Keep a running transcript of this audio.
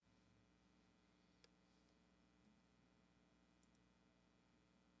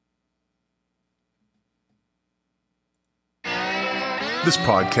This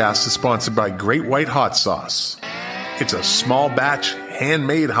podcast is sponsored by Great White Hot Sauce. It's a small batch,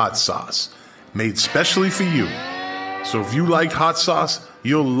 handmade hot sauce made specially for you. So if you like hot sauce,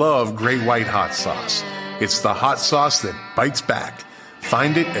 you'll love Great White Hot Sauce. It's the hot sauce that bites back.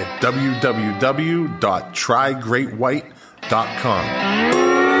 Find it at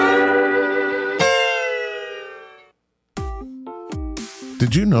www.trygreatwhite.com.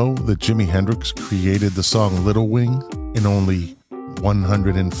 Did you know that Jimi Hendrix created the song Little Wing in only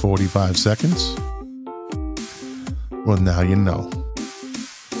 145 seconds? Well, now you know.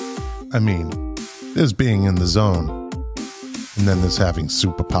 I mean, there's being in the zone, and then there's having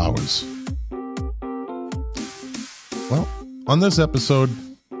superpowers. Well, on this episode,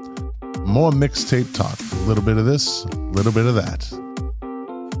 more mixtape talk. A little bit of this, a little bit of that.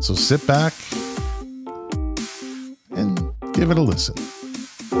 So sit back and give it a listen.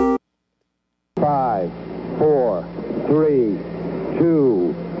 5, 4, 3,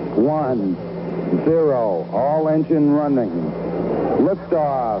 2, 1, 0. All engine running.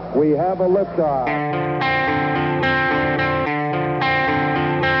 Liftoff. We have a liftoff.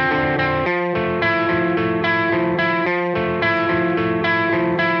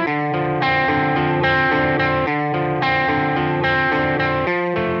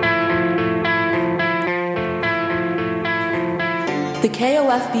 The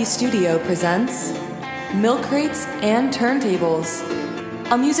KOFB studio presents Milk Crates and Turntables,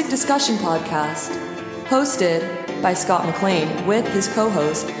 a music discussion podcast hosted by Scott McLean with his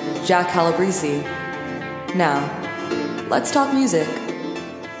co-host Jack Calabrese. Now, let's talk music.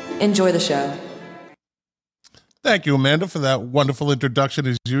 Enjoy the show. Thank you, Amanda, for that wonderful introduction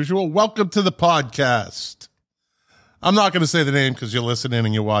as usual. Welcome to the podcast. I'm not going to say the name because you're listening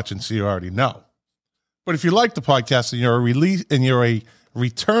and you're watching, so you already know. But if you like the podcast and you're a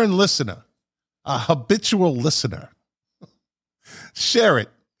return listener, a habitual listener, share it.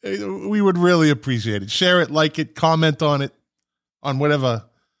 We would really appreciate it. Share it, like it, comment on it, on whatever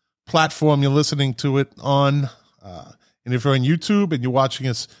platform you're listening to it on. And if you're on YouTube and you're watching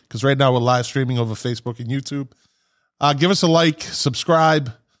us, because right now we're live streaming over Facebook and YouTube, give us a like,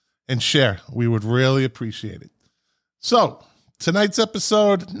 subscribe, and share. We would really appreciate it. So, tonight's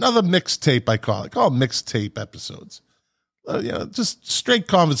episode, another mixtape, I call it. I call it mixtape episodes. Just straight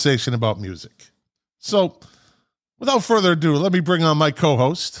conversation about music. So, without further ado, let me bring on my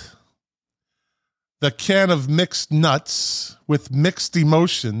co-host, the can of mixed nuts with mixed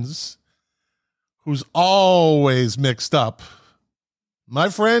emotions, who's always mixed up, my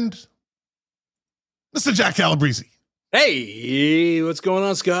friend, Mr. Jack Calabrese. Hey, what's going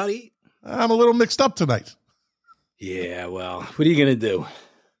on, Scotty? I'm a little mixed up tonight. Yeah, well, what are you going to do?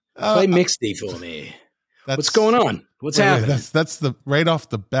 Play mixtape for me. What's going on? What's happening? That's the right off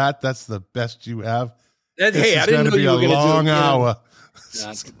the bat. That's the best you have. Hey, I didn't know you were going to do a long hour.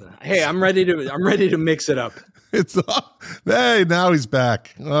 Hey, I'm ready to mix it up. Hey, now he's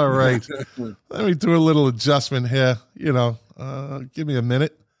back. All right. Let me do a little adjustment here. Give me a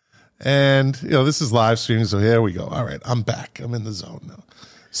minute. And, this is live streaming, so here we go. All right, I'm back. I'm in the zone now.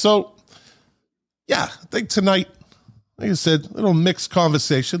 So, yeah, I think tonight, like I said, a little mixed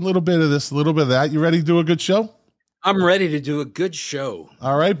conversation, a little bit of this, a little bit of that. You ready to do a good show? I'm ready to do a good show.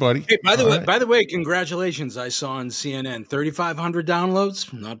 All right, buddy. Hey, by the way, congratulations. I saw on CNN 3,500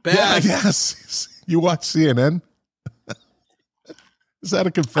 downloads. Not bad. Yeah, yes. You watch CNN? Is that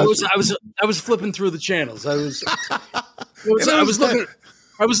a confession? I was flipping through the channels. I was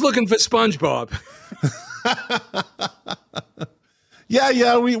looking for SpongeBob.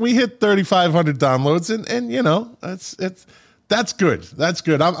 Yeah, we hit 3,500 downloads, and that's good. That's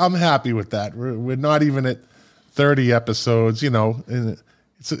good. I'm happy with that. We're not even at 30 episodes, and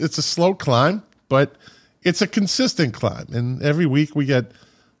it's a slow climb, but it's a consistent climb. And every week we get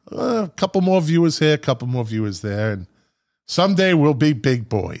a couple more viewers here, a couple more viewers there, and someday we'll be big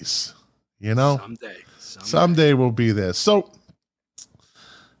boys. Someday we'll be there. So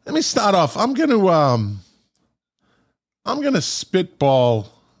let me start off. I'm gonna spitball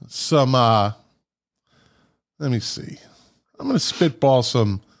some. Let me see. I'm gonna spitball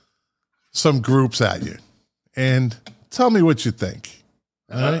some groups at you, and tell me what you think.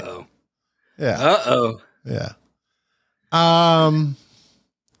 All right? Uh-oh. Yeah. Uh-oh. Yeah.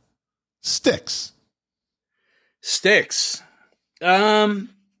 Styx.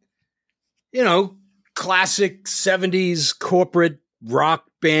 Classic 70s corporate rock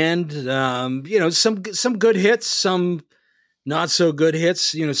band. Some good hits, some not so good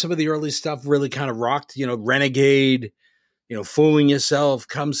hits. Some of the early stuff really kind of rocked. Renegade, Fooling Yourself,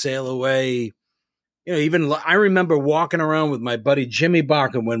 Come Sail Away. Even I remember walking around with my buddy Jimmy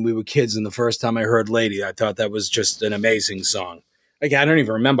Barker when we were kids, and the first time I heard Lady, I thought that was just an amazing song. Like, I don't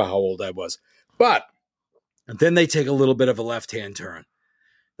even remember how old I was. But then they take a little bit of a left-hand turn.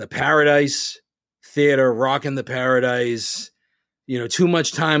 The Paradise Theater, Rockin' the Paradise, Too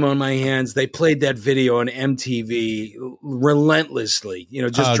Much Time on My Hands. They played that video on MTV relentlessly.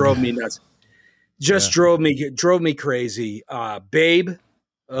 Just drove me nuts. Drove me crazy. Babe,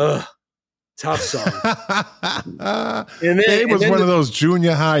 tough song. Babe was one of those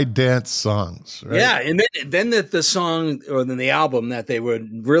junior high dance songs, right? Yeah, and then the song, or then the album that they were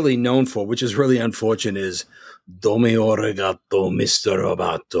really known for, which is really unfortunate, is Dome Oregato, Mr.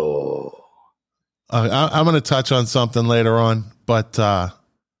 Robato. I'm going to touch on something later on, but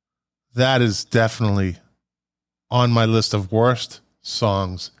that is definitely on my list of worst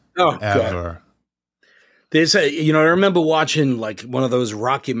songs ever. God. There's I remember watching like one of those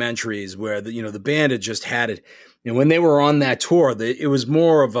rockumentaries where the band had just had it. And when they were on that tour, it was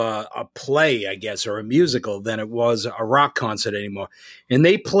more of a play, I guess, or a musical than it was a rock concert anymore. And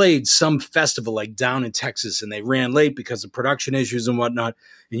they played some festival like down in Texas, and they ran late because of production issues and whatnot.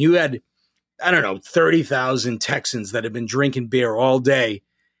 And you had, 30,000 Texans that had been drinking beer all day.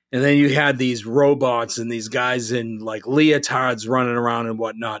 And then you had these robots and these guys in like leotards running around and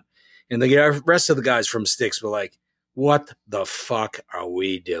whatnot. And the rest of the guys from Styx were like, what the fuck are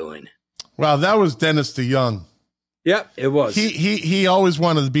we doing? Wow, that was Dennis DeYoung. Yep, it was. He always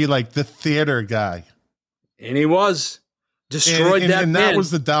wanted to be like the theater guy. And he was. Destroyed that band. And that was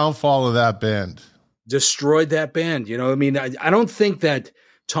the downfall of that band. Destroyed that band. I don't think that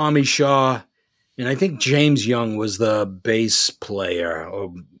Tommy Shaw, and I think James Young was the bass player,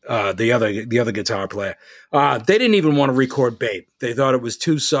 or the other guitar player. They didn't even want to record Babe. They thought it was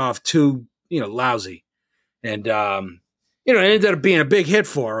too soft, too lousy, and it ended up being a big hit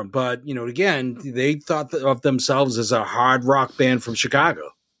for them. But again, they thought of themselves as a hard rock band from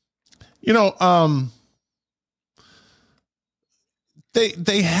Chicago.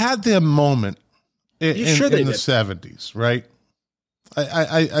 They had their moment in the 70s, right?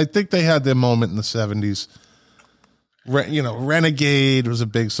 I think they had their moment in the 70s. Renegade was a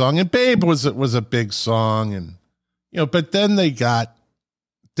big song, and Babe was a big song, and but then they got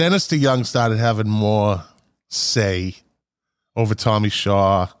Dennis DeYoung started having more say over Tommy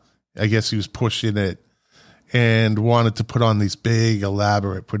Shaw. I guess he was pushing it and wanted to put on these big,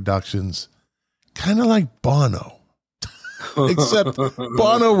 elaborate productions, kind of like Bono, except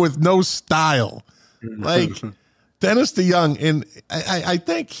Bono with no style, like Dennis DeYoung. And I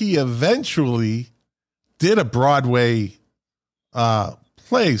think he eventually did a Broadway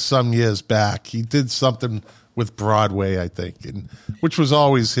play some years back. He did something with Broadway, I think, and which was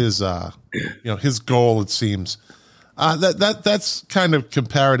always his his goal, it seems. That's kind of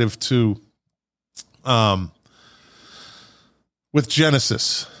comparative to with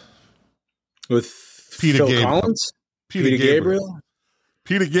Genesis, with Peter Phil Gabriel. Collins, Peter Gabriel.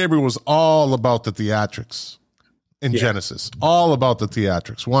 Peter Gabriel was all about the theatrics in Genesis, all about the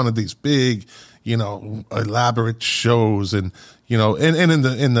theatrics. One of these big, elaborate shows, and and in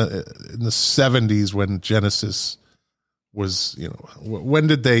the 70s when Genesis was, when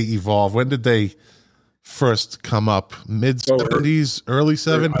did they evolve? When did they first come up? Mid 70s, early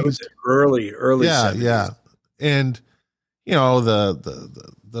 70s? I would say early 70s. Yeah. And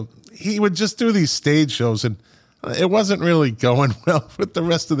he would just do these stage shows, and it wasn't really going well with the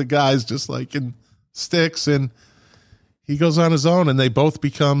rest of the guys, just like in Styx, and he goes on his own, and they both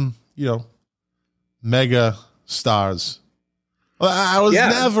become, mega stars. Well, I was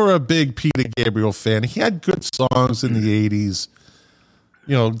never a big Peter Gabriel fan. He had good songs in the 80s,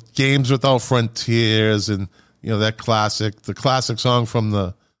 Games Without Frontiers, and the classic song from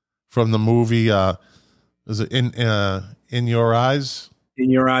the movie. Is it In Your Eyes? In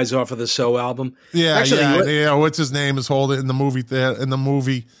Your Eyes, off of the So album. Yeah, actually, what's his name is holding in the movie there. In the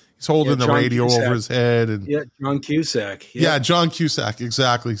movie, he's holding the radio Cusack over his head, and John Cusack. Yeah, John Cusack,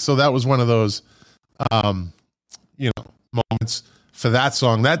 exactly. So that was one of those, moments for that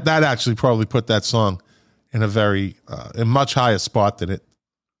song. That actually probably put that song in a much higher spot than it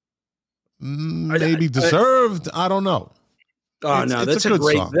maybe deserved. I don't know. Oh, no, that's a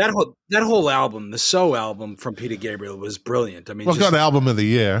great song. That whole album, the So album from Peter Gabriel, was brilliant. I mean, got album of the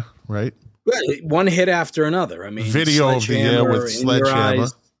year, right? One hit after another. I mean, video of the year with Sledgehammer.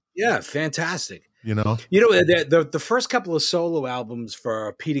 Yeah, fantastic. The first couple of solo albums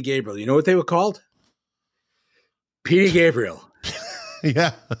for Peter Gabriel, you know what they were called? Peter Gabriel.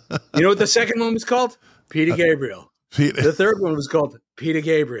 Yeah. You know what the second one was called? Peter Gabriel. The third one was called Peter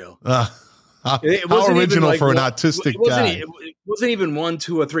Gabriel. It wasn't original for an artistic guy. It wasn't even 1,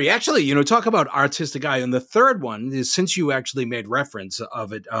 2, or 3. Actually, talk about artistic guy. And the third one is, since you actually made reference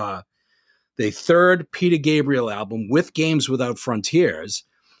of it, the third Peter Gabriel album with Games Without Frontiers.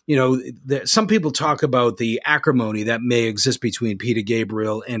 Some people talk about the acrimony that may exist between Peter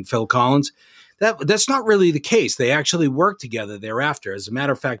Gabriel and Phil Collins. That's not really the case. They actually worked together thereafter. As a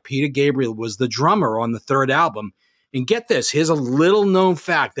matter of fact, Peter Gabriel was the drummer on the third album. And get this, here's a little known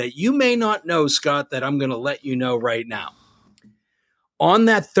fact that you may not know, Scott, that I'm going to let you know right now. On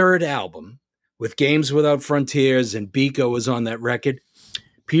that third album, with Games Without Frontiers, and Biko was on that record,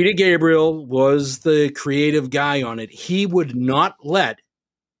 Peter Gabriel was the creative guy on it. He would not let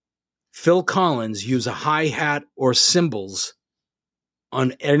Phil Collins use a hi-hat or cymbals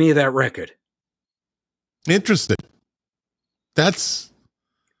on any of that record. Interesting. That's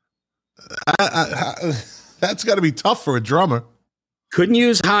that's got to be tough for a drummer. Couldn't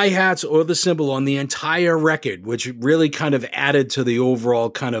use hi-hats or the cymbal on the entire record, which really kind of added to the overall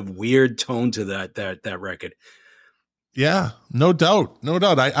kind of weird tone to that record. Yeah, no doubt.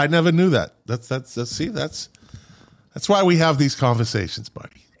 I never knew that. That's why we have these conversations,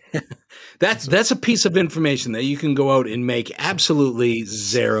 buddy. That's a piece of information that you can go out and make absolutely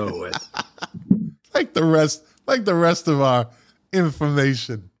zero with. like the rest of our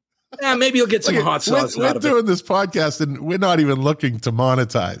information. Yeah, maybe you'll get some hot sauce out of it. We're doing this podcast and we're not even looking to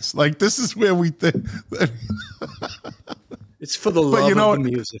monetize. Like, this is where we think. It's for the love of the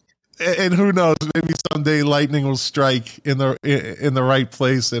music. And who knows? Maybe someday lightning will strike in the right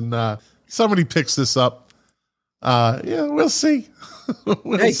place, and somebody picks this up. Yeah, we'll see.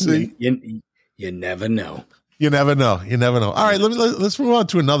 We'll see. You never know. You never know. All right, let's move on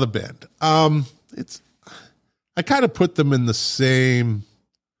to another band. I kind of put them in the same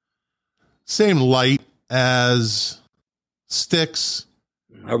light as Styx.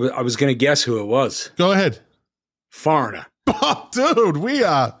 I was going to guess who it was. Go ahead. Foreigner. Oh, dude, we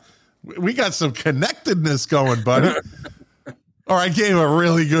got some connectedness going, buddy. Or I gave a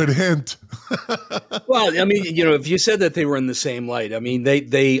really good hint. Well, I mean, if you said that they were in the same light, I mean,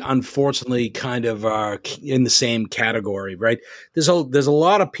 they unfortunately kind of are in the same category, right? There's a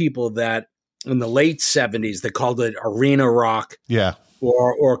lot of people that in the late 70s, they called it arena rock. Yeah.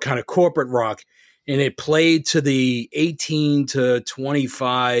 Or kind of corporate rock. And it played to the 18 to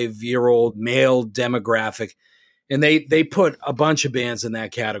 25-year-old male demographic. And they put a bunch of bands in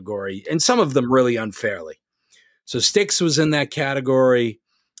that category, and some of them really unfairly. So Styx was in that category.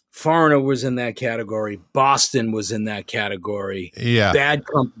 Foreigner was in that category. Boston was in that category. Yeah.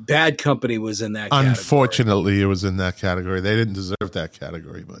 Bad Company was in that category. Unfortunately, it was in that category. They didn't deserve that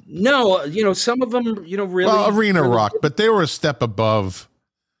category. But no, some of them, really. Well, arena rock, but they were a step above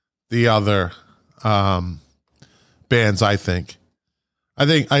the other bands, I think. I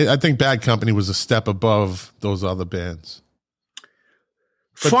think Bad Company was a step above those other bands.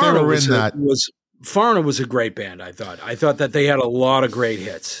 But Foreigner was a great band, I thought. I thought that they had a lot of great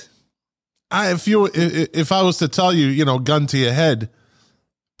hits. If I was to tell you, gun to your head,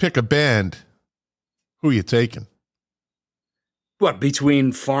 pick a band, who are you taking? What,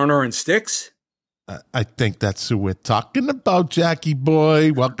 between Foreigner and Styx? I think that's who we're talking about, Jackie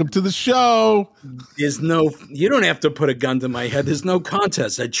boy. Welcome to the show. You don't have to put a gun to my head. There's no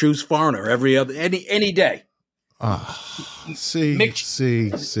contest. I choose Foreigner any day. See.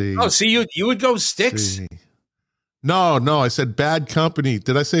 Oh, see, you would go Styx? See. No, I said Bad Company.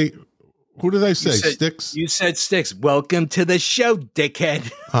 Did I say, who did I say? Styx? You said Styx. Welcome to the show,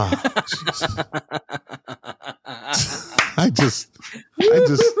 dickhead. Oh, I just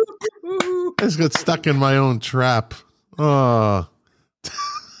got stuck in my own trap. Oh.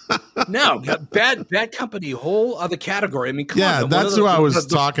 No, Bad Company, whole other category. I mean, come on. Yeah, that's who I was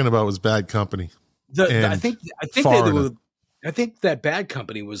talking about, was Bad Company. I think that Bad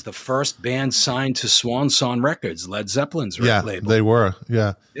Company was the first band signed to Swan Song Records, Led Zeppelin's label. They were.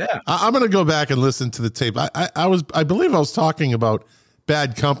 Yeah. I'm going to go back and listen to the tape. I believe I was talking about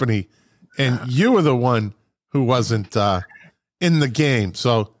Bad Company, and you were the one who wasn't in the game.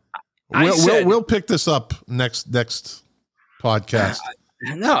 So we'll pick this up next podcast.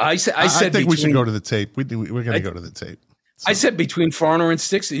 I think we should go to the tape. We're going to go to the tape. So. I said between Foreigner and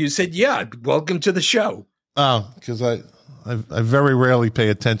Styx. You said, yeah, welcome to the show. Oh, because I very rarely pay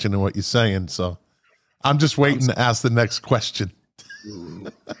attention to what you're saying. So I'm just waiting to ask the next question.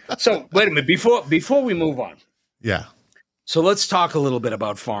 So wait a minute. Before we move on. Yeah. So let's talk a little bit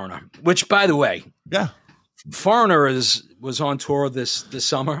about Foreigner, which, by the way, Foreigner was on tour this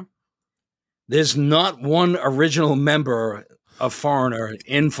summer. There's not one original member of Foreigner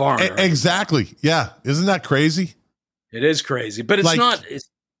in Foreigner. Exactly. Yeah. Isn't that crazy? It is crazy, but it's not.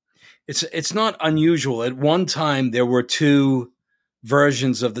 It's not unusual. At one time, there were two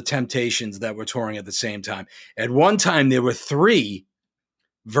versions of the Temptations that were touring at the same time. At one time, there were three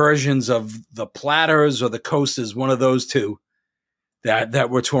versions of the Platters or the Coasters, one of those two that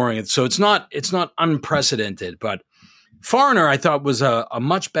were touring it. So it's not unprecedented, but Foreigner I thought was a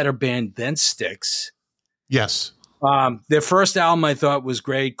much better band than Styx. Yes. Their first album I thought was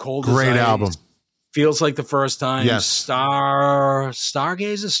great. Cold as Great Ice. album. Feels like the first time. Yes.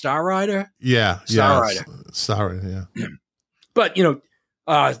 Stargazer, Star Rider. Yeah. Star Rider. Star Rider, yeah. But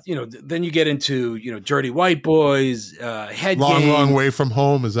then you get into Dirty White Boys, Head Long, Game. Long Way From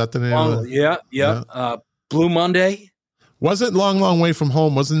Home. Is that the name of it? Yeah. Blue Monday. Wasn't Long, Long Way From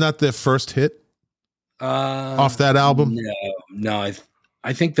Home? Wasn't that their first hit off that album? No.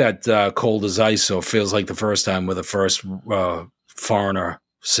 I think that Cold as Ice so feels like the first time with the first Foreigner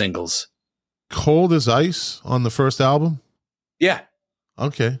singles. Cold as Ice on the first album? Yeah.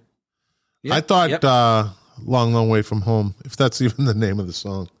 Okay. Yep, I thought yep. Long, Long Way From Home, if that's even the name of the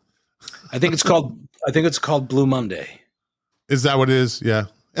song. I think it's called Blue Monday. Is that what it is? Yeah.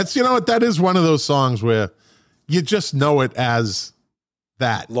 It's, that is one of those songs where you just know it as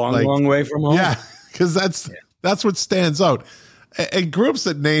that. Long Way From Home? Yeah, because that's what stands out. And groups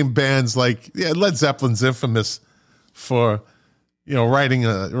that name bands like Led Zeppelin's infamous for writing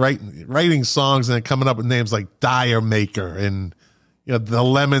songs and then coming up with names like Dire Maker and the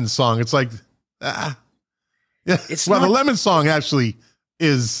Lemon Song. It's like the Lemon Song actually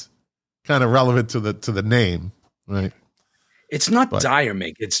is kind of relevant to the name, right? It's not Dire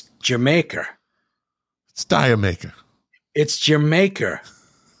Maker, it's Jamaica. It's Dire Maker. It's Jamaica.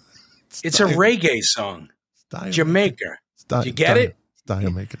 It's a reggae song. Jamaica. Did you get it? It's Dire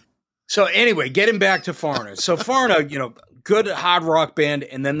Maker. So anyway, getting back to Foreigner. So Foreigner, good hard rock band,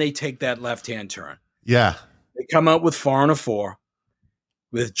 and then they take that left-hand turn. Yeah. They come out with Foreigner 4,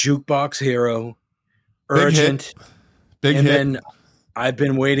 with Jukebox Hero, Urgent, Big hit. Then I've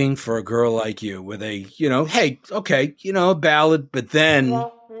Been Waiting for a Girl Like You, with a, hey, okay, a ballad, but then...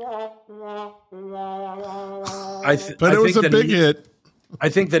 But it was a big hit. I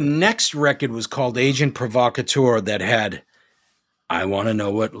think the next record was called Agent Provocateur that had I Want to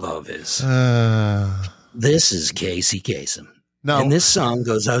Know What Love Is. This is Casey Kasem. No. And this song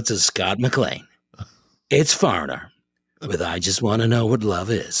goes out to Scott McLean. It's Foreigner with I Just Want to Know What Love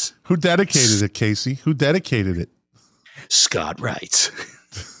Is. Who dedicated it, Casey? Who dedicated it? Scott writes.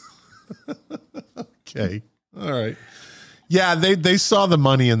 Okay. All right. Yeah, they saw the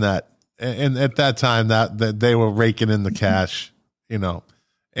money in that. And at that time that they were raking in the cash,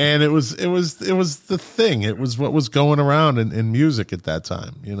 And it was the thing. It was what was going around in music at that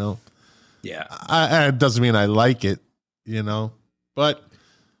time, Yeah. It doesn't mean I like it, But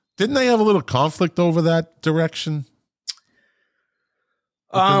didn't they have a little conflict over that direction?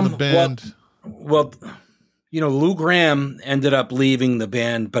 Within the band? Well, Lou Gramm ended up leaving the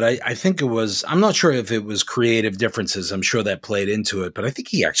band, but I think I'm not sure if it was creative differences. I'm sure that played into it, but I think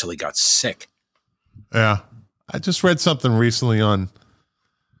he actually got sick. Yeah. I just read something recently on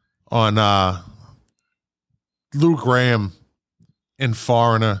Lou Gramm and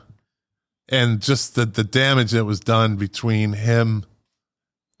Foreigner and just the damage that was done between him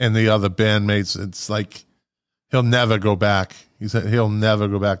and the other bandmates. It's like he'll never go back. He said he'll never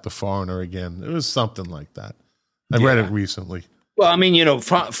go back to Foreigner again. It was something like that. I read it recently. Well, I mean,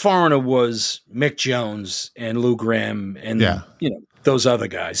 Foreigner was Mick Jones and Lou Gramm and, those other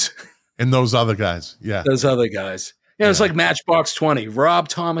guys. And those other guys, yeah. Those other guys. It's like Matchbox 20. Rob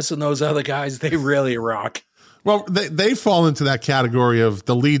Thomas and those other guys, they really rock. Well, they fall into that category of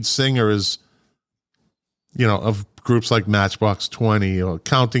the lead singer is, of groups like Matchbox 20 or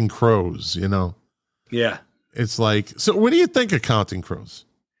Counting Crows, Yeah. It's like, so what do you think of Counting Crows?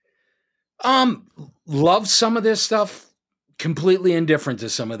 Love some of their stuff, completely indifferent to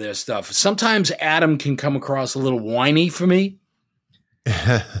some of their stuff. Sometimes Adam can come across a little whiny for me.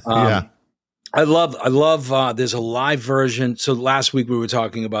 Yeah. I love, there's a live version. So last week we were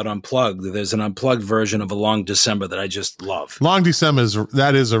talking about Unplugged. There's an unplugged version of A Long December that I just love. Long December is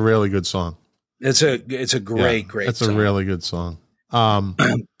a really good song. It's a great song. It's a really good song.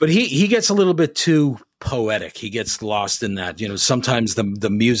 But he gets a little bit too poetic. He gets lost in that. Sometimes the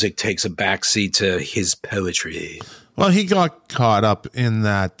music takes a backseat to his poetry. Well, he got caught up in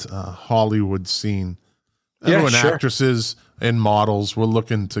that Hollywood scene. Everyone, actresses and models were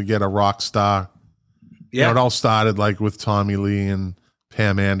looking to get a rock star. Yeah, it all started like with Tommy Lee and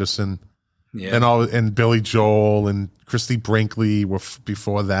Pam Anderson, and Billy Joel and Christy Brinkley were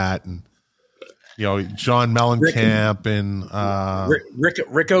before that, and John Mellencamp and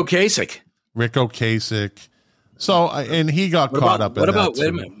Rick Ocasek. Rick Ocasek. So and he got caught up in that. Wait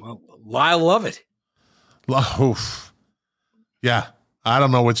a minute, Lyle Lovett. Yeah, I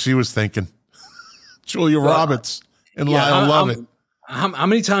don't know what she was thinking. Julia Roberts and Lyle Lovett. How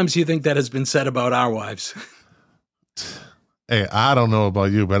many times do you think that has been said about our wives? Hey, I don't know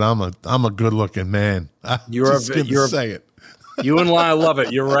about you, but I'm a good looking man. You're say it. You and Lyle love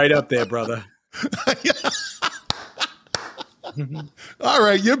it. You're right up there, brother. All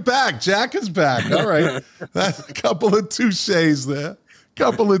right, you're back. Jack is back. All right. That's a couple of touches there.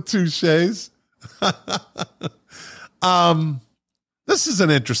 This is an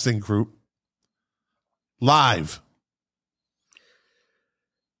interesting group. Live.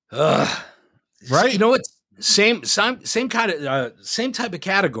 Right? You know what? Same kind of same type of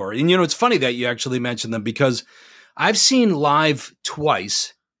category. And it's funny that you actually mentioned them because I've seen Live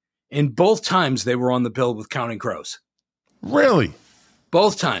twice, and both times they were on the bill with Counting Crows. Really?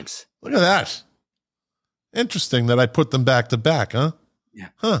 Both times. Look at that. Interesting that I put them back to back, huh? Yeah.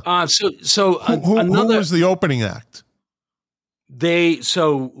 Huh. Who was the opening act?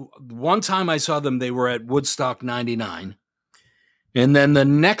 One time I saw them, they were at Woodstock 99. And then the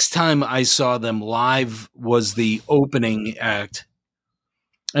next time I saw them live was the opening act.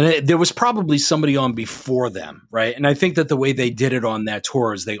 And there was probably somebody on before them, right? And I think that the way they did it on that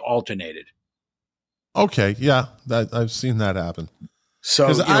tour is they alternated. Okay, yeah, I've seen that happen. So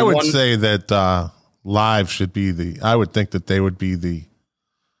because I would say that Live should be I would think that they would be the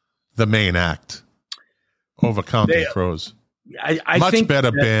main act over Counting Crows. I much think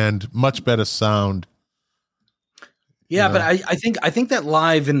better band, much better sound. Yeah, but I think that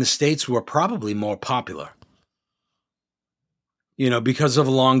Live in the States were probably more popular. Because of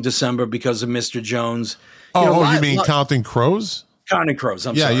Long December, because of Mr. Jones. You mean Counting Crows? Counting Crows.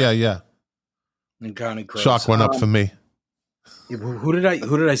 I'm sorry. Yeah. And Counting Crows. Shock went up for me. Who did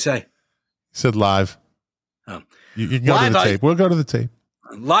I say? You said Live. Oh. You can go to the tape. We'll go to the tape.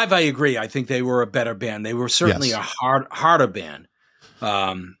 Live, I agree. I think they were a better band. They were certainly a harder band.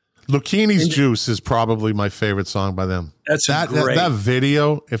 Lucchini's Juice is probably my favorite song by them. Great. That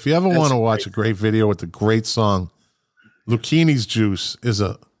video, if you ever want to watch a great video with a great song, Lucchini's Juice is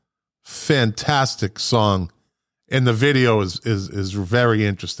a fantastic song, and the video is very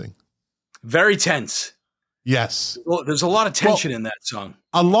interesting. Very tense. Yes. Well, there's a lot of tension in that song.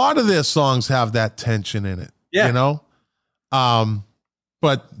 A lot of their songs have that tension in it. Yeah.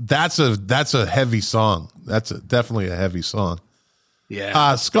 But that's a heavy song. That's definitely a heavy song.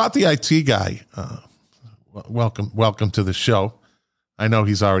 Yeah. Scott, the IT guy, welcome to the show. I know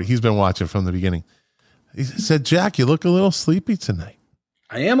he's been watching from the beginning. He said, Jack, you look a little sleepy tonight.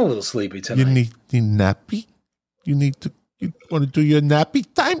 I am a little sleepy tonight. You need nappy? You want to do your nappy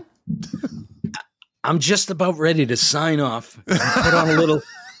time? I'm just about ready to sign off. And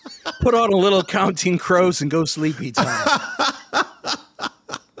put on a little Counting Crows and go sleepy time.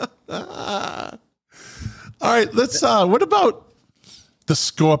 All right, let's what about the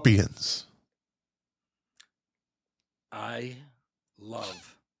Scorpions? I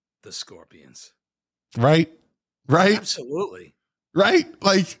love the Scorpions. Right? Absolutely. Right?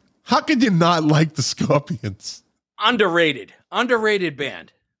 Like, how could you not like the Scorpions? Underrated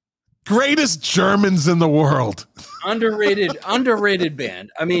band. Greatest Germans in the world. Underrated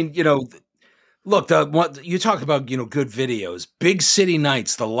band. I mean, look, what you talk about, good videos. Big City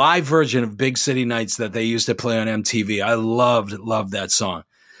Nights, the live version of Big City Nights that they used to play on MTV. I loved that song.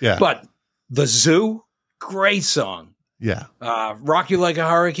 Yeah. But The Zoo, great song. Yeah. Rock You Like a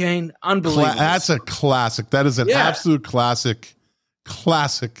Hurricane, unbelievable. That's a classic. That is an absolute classic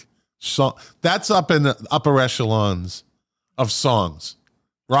song. That's up in the upper echelons of songs.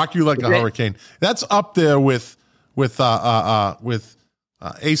 Rock You Like a Hurricane. That's up there with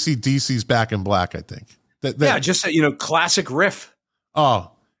AC/DC's Back in Black, I think. Just a, classic riff.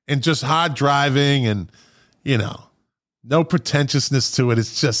 Oh, and just hard driving and, no pretentiousness to it.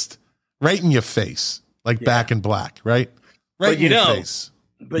 It's just right in your face, like Back in Black, right? Right in your face.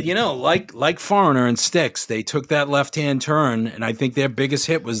 But, like Foreigner and Styx, they took that left-hand turn, and I think their biggest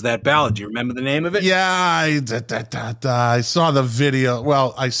hit was that ballad. Do you remember the name of it? Yeah, I saw the video.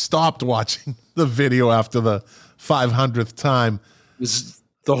 Well, I stopped watching the video after the 500th time. It was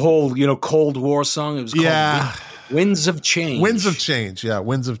the whole, Cold War song. It was called Winds of Change. Winds of Change. Yeah,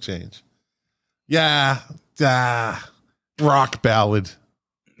 Winds of Change. Yeah, rock ballad.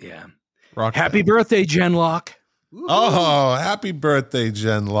 Yeah. Happy birthday, Jen Locke. Oh, happy birthday,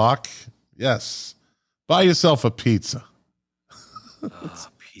 Jen Locke. Yes. Buy yourself a pizza.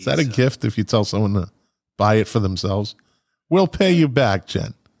 Is that a gift if you tell someone to buy it for themselves? We'll pay you back,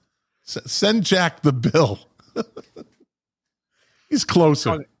 Jen. Send Jack the bill. He's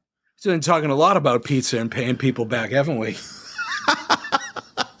closer. We've been talking a lot about pizza and paying people back, haven't we?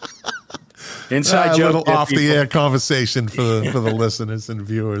 Inside joke. A little off the air conversation for the listeners and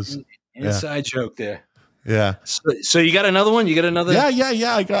viewers. Inside joke there. Yeah. So you got another one? You got another?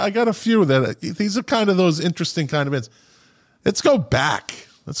 Yeah. I got a few that these are kind of those interesting kind of bands. Let's go back.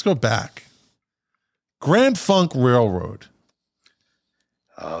 Grand Funk Railroad.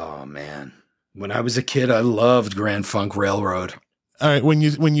 Oh man. When I was a kid, I loved Grand Funk Railroad. All right, when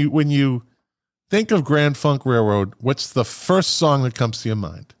you think of Grand Funk Railroad, what's the first song that comes to your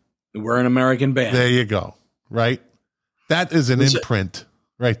mind? We're an American band. There you go. Right? That is an imprint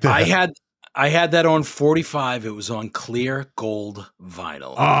right there. I had that on 45. It was on clear gold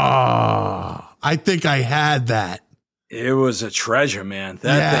vinyl. Oh, I think I had that. It was a treasure, man.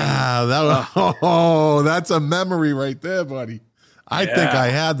 That's a memory right there, buddy. I think I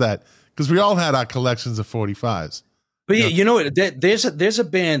had that because we all had our collections of 45s. But you know what? There's a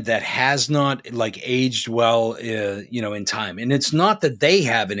band that has not like aged well, in time, and it's not that they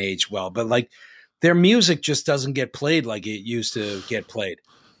haven't aged well, but like their music just doesn't get played like it used to get played.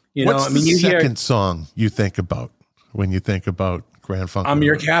 What's the second song you think about when you think about Grand Funk? I'm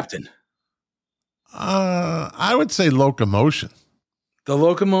Your Captain. I would say Locomotion. The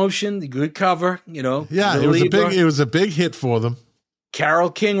Locomotion, the good cover, Yeah, it was a big hit for them. Carole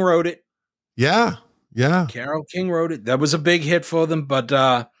King wrote it. Yeah. Carole King wrote it. That was a big hit for them.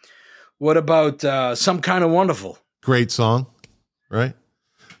 But what about Some Kind of Wonderful? Great song, right?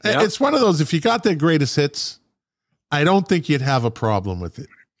 Yep. It's one of those, if you got their greatest hits, I don't think you'd have a problem with it.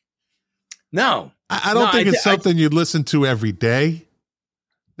 No. I don't think it's something you'd listen to every day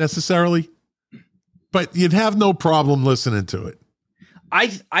necessarily, but you'd have no problem listening to it.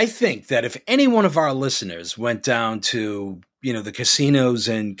 I think that if any one of our listeners went down to, the casinos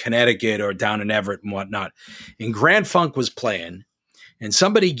in Connecticut or down in Everett and whatnot, and Grand Funk was playing, and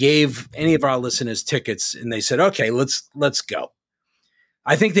somebody gave any of our listeners tickets and they said, okay, let's go.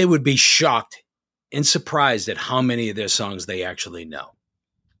 I think they would be shocked and surprised at how many of their songs they actually know.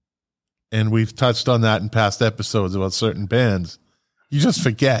 And we've touched on that in past episodes about certain bands. You just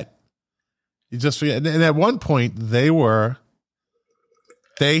forget. And at one point, they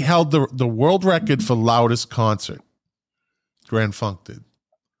held the world record for loudest concert. Grand Funk did.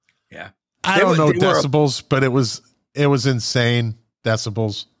 Yeah. I don't know decibels, but it was insane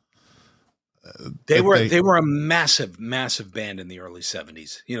decibels. They were a massive, massive band in the early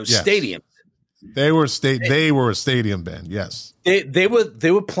 70s. Yes. Stadium. They were a stadium band. Yes. They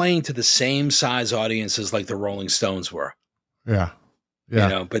were playing to the same size audiences like the Rolling Stones were. Yeah.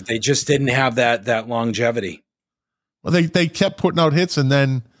 But they just didn't have that longevity. Well, they kept putting out hits, and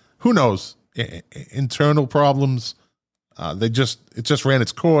then who knows? Internal problems. It just ran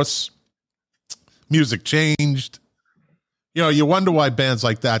its course. Music changed. You wonder why bands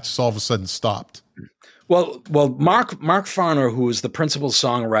like that just all of a sudden stopped. Well, Mark Farner, who was the principal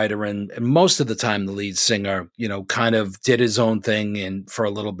songwriter and most of the time the lead singer, kind of did his own thing and for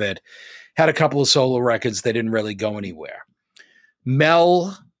a little bit, had a couple of solo records that didn't really go anywhere.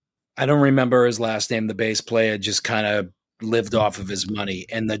 Mel, I don't remember his last name, the bass player, just kind of lived off of his money.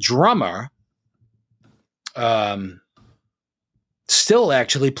 And the drummer still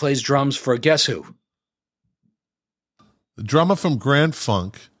actually plays drums for guess who? The drummer from Grand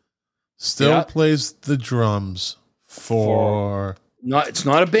Funk still plays the drums for... It's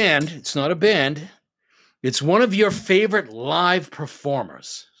not a band. It's not a band. It's one of your favorite live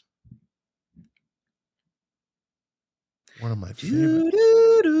performers. One of my favorites.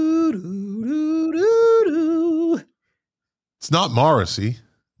 It's not Morrissey.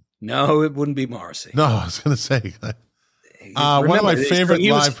 No, it wouldn't be Morrissey. No, I was going to say. One of my favorite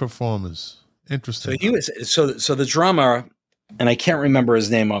live performers. Interesting. So the drummer, and I can't remember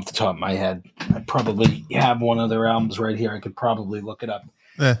his name off the top of my head. I probably have one of their albums right here. I could probably look it up.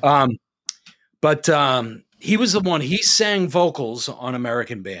 But he was the one. He sang vocals on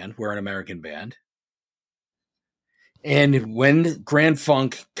American Band. We're an American Band. And when Grand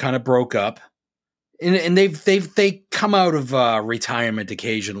Funk kind of broke up, and they come out of retirement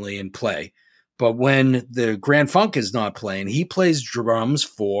occasionally and play, but when the Grand Funk is not playing, he plays drums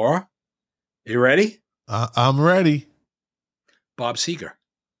for. You ready? I'm ready. Bob Seger.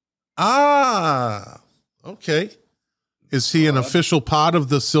 Okay. Is he an official part of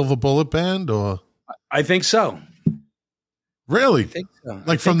the Silver Bullet Band, or? I think so. Really? I think so.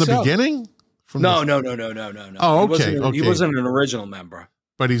 Like from the beginning? No. Oh, okay. He wasn't an original member.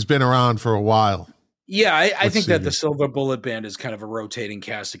 But he's been around for a while. Yeah, I think that the Silver Bullet Band is kind of a rotating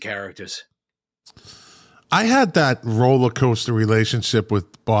cast of characters. I had that roller coaster relationship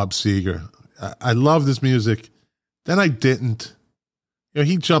with Bob Seger. I loved his music. Then I didn't.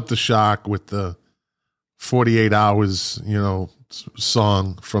 He jumped the shark with the 48 Hours,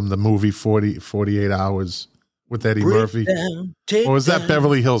 song from the movie 48 Hours with Eddie Break Murphy. down, Or was that down.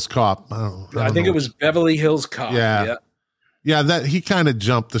 Beverly Hills Cop? I think it was Beverly Hills Cop. Yeah. Yeah, that he kind of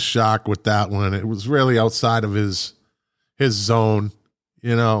jumped the shark with that one. It was really outside of his zone,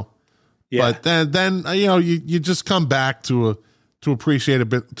 you know. Yeah. But then you know, you just come back to appreciate a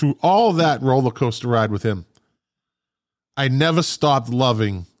bit through all that roller coaster ride with him. I never stopped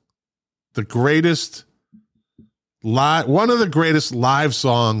loving the greatest one of the greatest live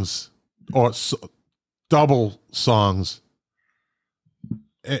songs or double songs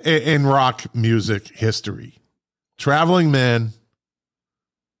in rock music history. Traveling Man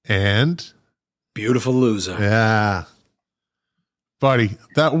and Beautiful Loser. yeah. Buddy,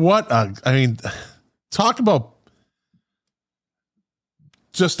 talk about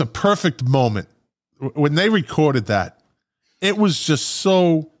just a perfect moment. When they recorded that, it was just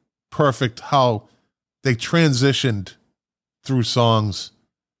so perfect how they transitioned through songs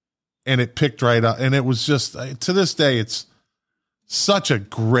and it picked right up. And it was just, to this day, it's such a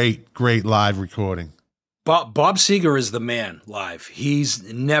great, great live recording. Bob Seger is the man live.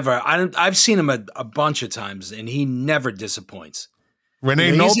 He's never, I've seen him a bunch of times and he never disappoints.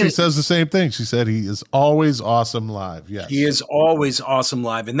 Renee Nolte says the same thing. She said he is always awesome live. Yes. He is always awesome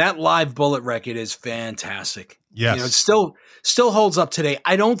live. And that live Bullet record is fantastic. Yes. You know, it still holds up today.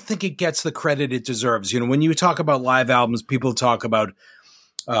 I don't think it gets the credit it deserves. You know, when you talk about live albums, people talk about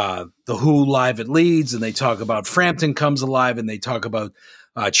The Who live at Leeds, and they talk about Frampton Comes Alive, and they talk about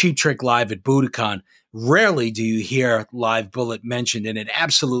Cheap Trick live at Budokan. Rarely do you hear Live Bullet mentioned, and it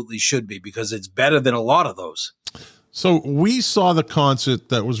absolutely should be because it's better than a lot of those. So we saw the concert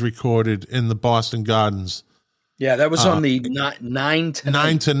that was recorded in the Boston Gardens. Yeah, that was on the 9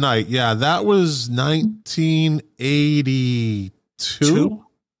 Tonight. Yeah, that was 1982.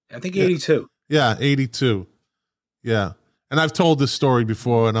 I think 82. Yeah, 82. Yeah. And I've told this story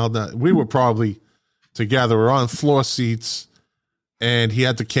before, and we were probably together. We're on floor seats, and he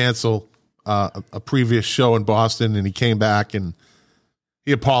had to cancel a previous show in Boston, and he came back, and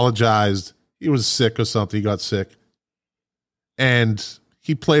he apologized. He was sick or something. He got sick. And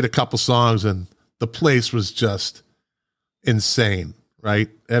he played a couple songs, and the place was just insane, right?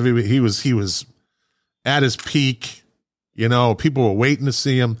 He was at his peak, you know, people were waiting to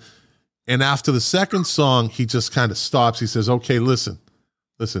see him. And after the second song, he just kind of stops. He says, okay, listen,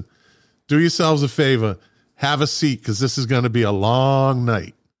 do yourselves a favor, have a seat, because this is going to be a long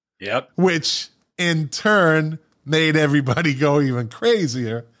night. Yep. Which in turn made everybody go even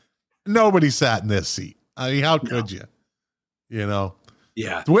crazier. Nobody sat in their seat. I mean, how could you? You know?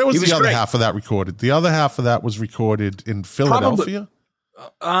 Yeah. Where was the other half of that recorded? The other half of that was recorded in Philadelphia.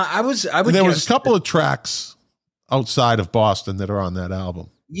 There was a couple of tracks outside of Boston that are on that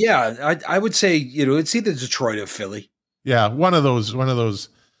album. Yeah, I would say, you know, it's either Detroit or Philly. Yeah, one of those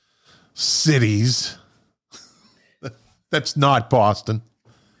cities that's not Boston.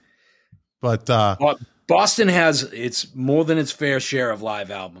 But Boston has it's more than its fair share of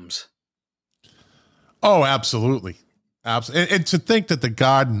live albums. Oh, absolutely. Absolutely. And to think that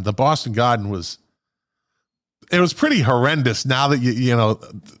the Boston Garden was pretty horrendous now that you know,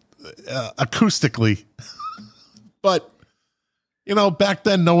 acoustically, but you know, back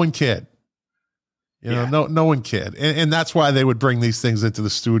then no one cared, you know, no one cared. And that's why they would bring these things into the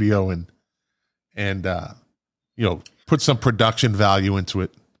studio and you know, put some production value into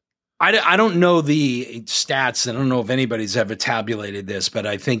it. I don't know the stats. I don't know if anybody's ever tabulated this, but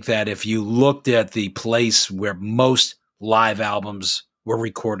I think that if you looked at the place where most live albums were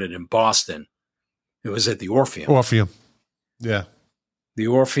recorded in Boston, it was at the Orpheum. Yeah. The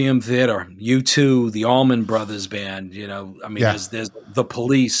Orpheum Theater, U2, the Allman Brothers Band, you know, I mean, there's the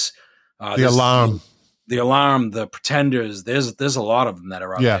Police, the Alarm, the Pretenders. There's a lot of them that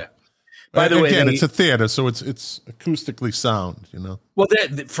are up there. By the way, again, it's a theater, so it's acoustically sound, you know. Well,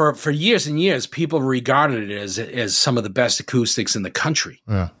 for years and years, people regarded it as some of the best acoustics in the country.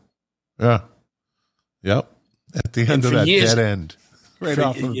 Yeah. Yep. At the end of that dead end, right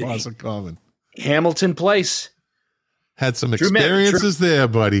off of Boston Common, Hamilton Place had some experiences there,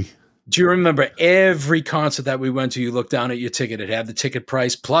 buddy. Do you remember every concert that we went to? You looked down at your ticket; it had the ticket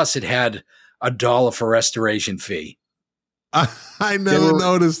price, plus it had $1 for restoration fee. I never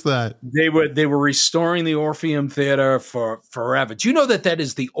noticed that. They were restoring the Orpheum Theater for forever. Do you know that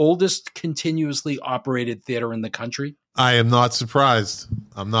is the oldest continuously operated theater in the country? I am not surprised.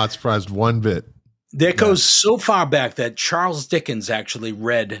 I'm not surprised one bit. That goes so far back that Charles Dickens actually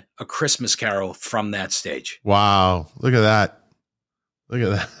read A Christmas Carol from that stage. Wow. Look at that.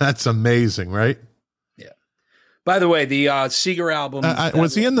 That's amazing, right? Yeah. By the way, the Seger album.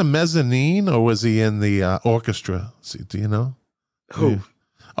 Was he in the mezzanine or was he in the orchestra? Do you know? Who?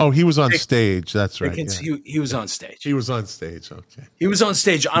 Oh, he was on stage. That's right. Dickens, Yeah. he was on stage. He was on stage. Okay. He was on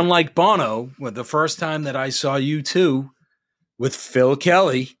stage, unlike Bono. Well, the first time that I saw U2 with Phil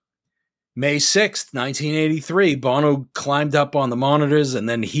Kelly, May 6th, 1983, Bono climbed up on the monitors and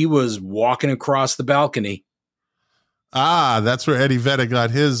then he was walking across the balcony. Ah, that's where Eddie Vedder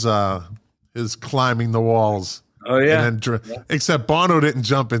got his climbing the walls. Oh, yeah. And then, except Bono didn't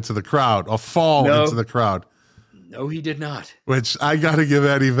jump into the crowd or fall into the crowd. No, he did not. Which I got to give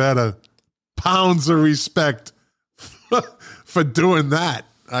Eddie Vedder pounds of respect for doing that.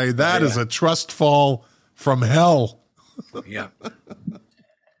 That is a trust fall from hell. Yeah.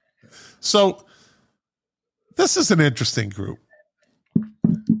 So this is an interesting group.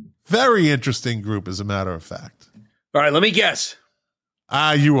 Very interesting group, as a matter of fact. All right, let me guess.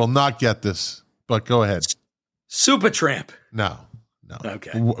 You will not get this, but go ahead. Supertramp. No.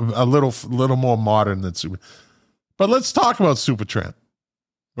 Okay. A little more modern than Super. But let's talk about Supertramp,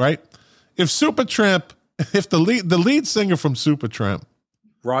 right? If the lead singer from Supertramp,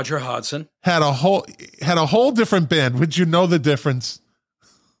 Roger Hodgson, had a whole different band, would you know the difference?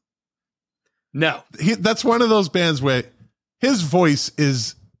 No. That's one of those bands where his voice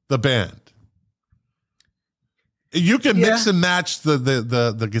is the band. You can mix and match the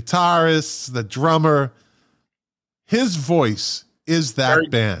guitarist, the drummer. His voice is that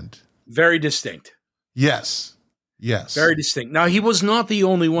band. Very distinct. Yes. Very distinct. Now, he was not the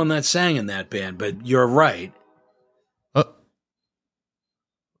only one that sang in that band, but you're right.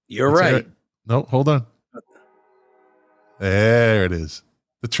 You're right. No, hold on. There it is.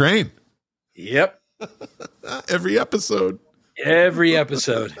 The Train. Yep. Every episode.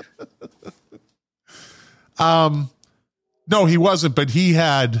 No, he wasn't, but he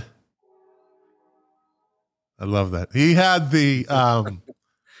had. I love that. He had the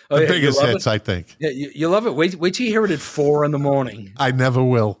biggest hits, I think. Yeah, you love it. Wait till you hear it at 4 a.m. I never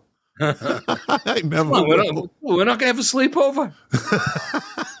will. I never will. We're not going to have a sleepover.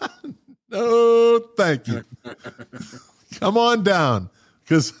 No, thank you. Come on down,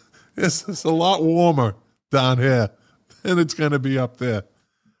 because it's a lot warmer down here than it's going to be up there.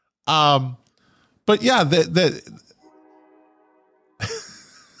 But yeah,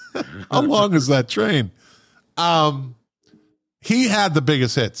 how long is that train? He had the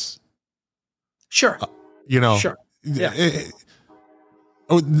biggest hits. Sure. Sure. Yeah.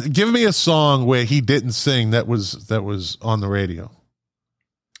 Give me a song where he didn't sing that was on the radio.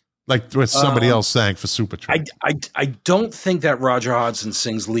 Like what somebody else sang for Supertramp. I don't think that Roger Hodgson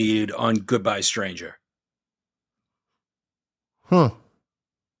sings lead on Goodbye Stranger. Huh.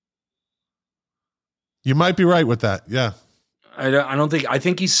 You might be right with that. Yeah. I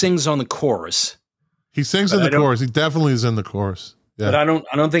think he sings on the chorus. He sings in the chorus. He definitely is in the chorus. Yeah. But I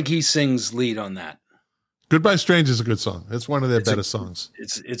don't think he sings lead on that. Goodbye Stranger is a good song. It's one of their better songs.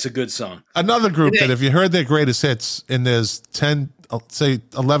 It's a good song. Another group that if you heard their greatest hits and there's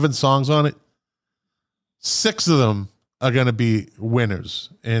 11 songs on it, 6 of them are going to be winners.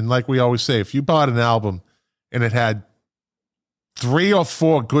 And like we always say, if you bought an album and it had 3 or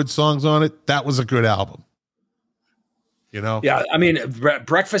 4 good songs on it, that was a good album. Yeah, I mean,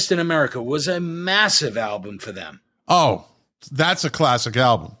 Breakfast in America was a massive album for them. Oh, that's a classic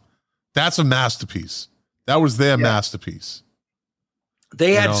album. That's a masterpiece. That was their masterpiece.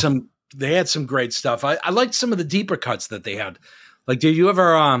 They had some great stuff. I liked some of the deeper cuts that they had. Like, did you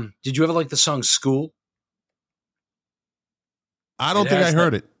ever like the song School? I don't think I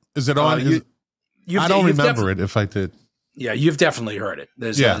heard it. Is it on? I don't remember it if I did. Yeah, you've definitely heard it.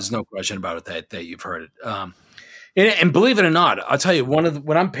 There's no question about it that you've heard it. And believe it or not, I'll tell you,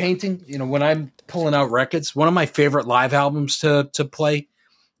 when I'm painting, when I'm pulling out records, one of my favorite live albums to play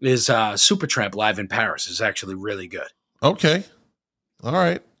is Supertramp Live in Paris. Is actually really good. Okay. All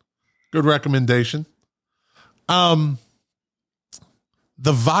right. Good recommendation. The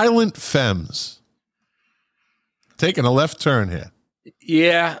Violent Femmes. Taking a left turn here.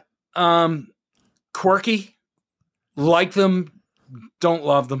 Yeah. Quirky. Like them. Don't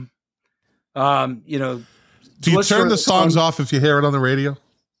love them. Do you turn the songs off if you hear it on the radio?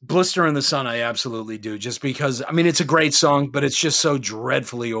 Blister in the Sun, I absolutely do. Just because, it's a great song, but it's just so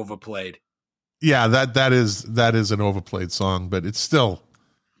dreadfully overplayed. Yeah, that is an overplayed song, but it's still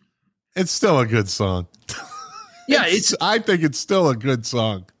a good song. Yeah, I think it's still a good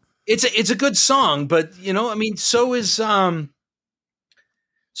song. It's a good song, but so is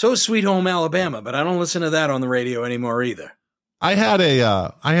Sweet Home Alabama, but I don't listen to that on the radio anymore either. I had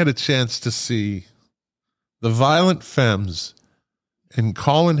a chance to see the Violent Femmes and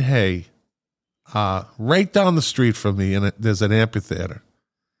Colin Hay right down the street from me, and there's an amphitheater.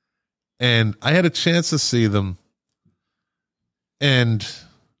 And I had a chance to see them, and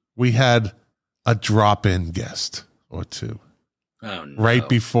we had a drop-in guest or two. Oh, no. Right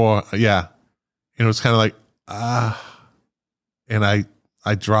before, yeah. And it was kind of like, and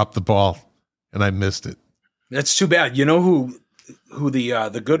I dropped the ball and I missed it. That's too bad. You know who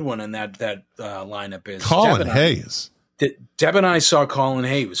the good one in that lineup is? Colin Hayes. Deb and I saw Colin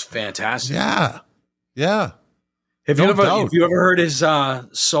Hayes. It was fantastic. Yeah. Yeah. Have you ever heard his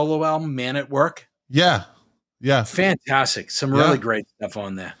solo album, Man at Work? Yeah. Yeah. Fantastic. Some really great stuff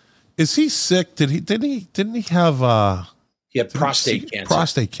on there. Is he sick? Didn't he have he had prostate cancer.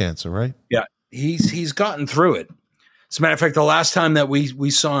 Prostate cancer, right? Yeah. He's gotten through it. As a matter of fact, the last time that we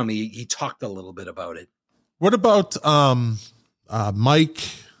saw him, he talked a little bit about it. What about Mike,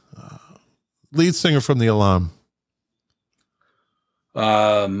 lead singer from The Alarm?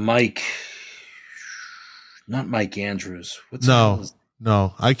 Mike, not Mike Andrews.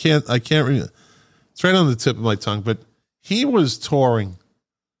 No, I can't read it. It's right on the tip of my tongue, but he was touring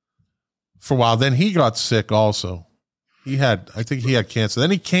for a while. Then he got sick also. I think he had cancer.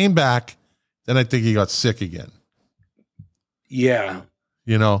 Then he came back. Then I think he got sick again. Yeah.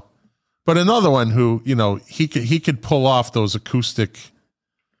 But another one who, he could pull off those acoustic,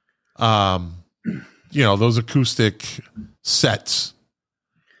 those acoustic sets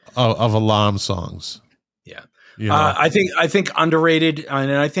of Alarm songs. Yeah. I think underrated,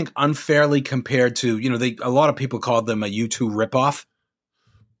 and I think unfairly compared to, a lot of people called them a U2 ripoff.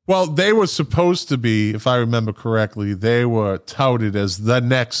 Well, they were supposed to be, if I remember correctly, they were touted as the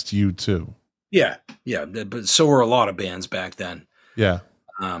next U2. Yeah. Yeah. But so were a lot of bands back then. Yeah.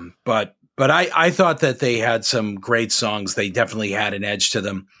 But I thought that they had some great songs. They definitely had an edge to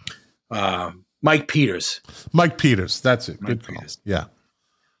them. Mike Peters. That's it. Good call. Yeah.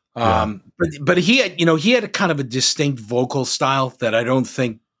 But he had a kind of a distinct vocal style that I don't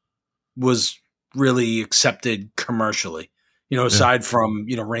think was really accepted commercially, aside from,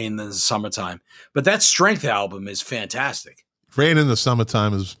 Rain in the Summertime. But that Strength album is fantastic. Rain in the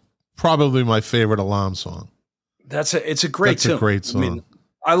Summertime is probably my favorite Alarm song. It's a great tune. A great song. I mean,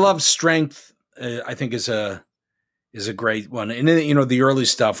 I love Strength. I think is a great one. And then, the early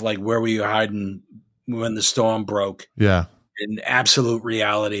stuff, like Where Were You Hiding When the Storm Broke? Yeah. In Absolute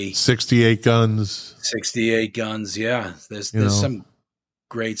Reality. 68 Guns. Yeah. There's some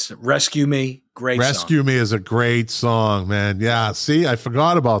great Rescue Me. Rescue Me is a great song, man. Yeah. See, I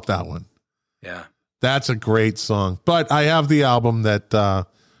forgot about that one. Yeah. That's a great song. But I have the album that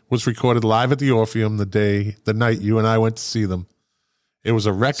was recorded live at the Orpheum the night you and I went to see them. It was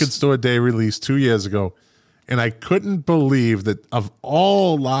a Record Store Day release 2 years ago. And I couldn't believe that of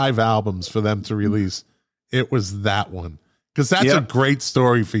all live albums for them to release, it was that one. Because that's a great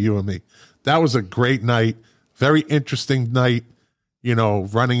story for you and me. That was a great night. Very interesting night,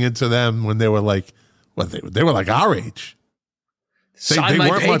 running into them when they were like, they were like our age. They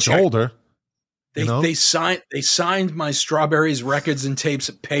weren't much older. They signed my Strawberries Records and Tapes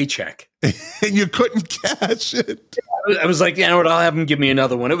paycheck. And you couldn't cash it. I was like, I'll have them give me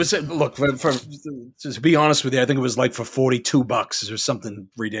another one. It was, look, to be honest with you, I think it was like for $42 or something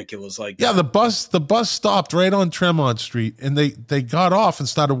ridiculous like that. Yeah, the bus stopped right on Tremont Street, and they got off and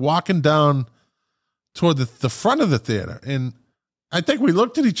started walking down toward the front of the theater. And I think we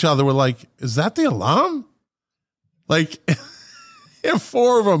looked at each other, we're like, is that the Alarm? Like, and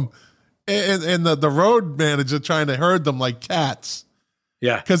four of them, and the road manager trying to herd them like cats.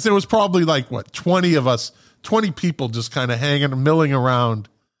 Yeah. Because there was probably 20 of us, 20 people just kind of milling around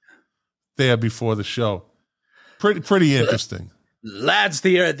there before the show. Pretty interesting. Lads,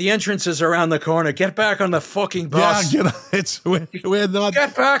 the entrance is around the corner. Get back on the fucking bus. Yeah, we're not.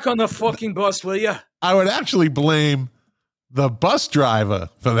 Get back on the fucking bus, will you? I would actually blame the bus driver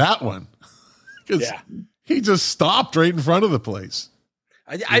for that one. Because he just stopped right in front of the place.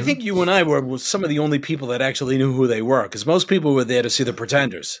 I think you and I were some of the only people that actually knew who they were, because most people were there to see the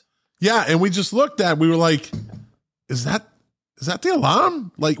Pretenders. Yeah, and we just looked at, we were like, is that the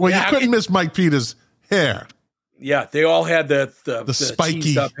Alarm? Like, you couldn't miss Mike Peters' hair. Yeah, they all had the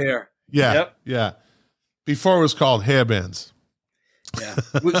spiky up hair. Yeah, yeah. Before it was called hairbands. Yeah,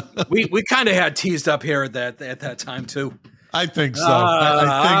 we kind of had teased up hair at that time too. I think so.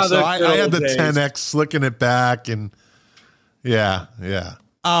 I think so. I had the days. 10X slicking it back, and yeah.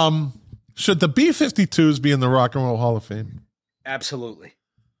 Should the B-52s be in the Rock and Roll Hall of Fame? Absolutely.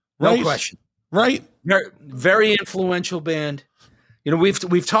 No question. Right? Very, very influential band.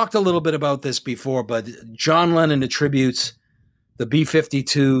 We've talked a little bit about this before, but John Lennon attributes the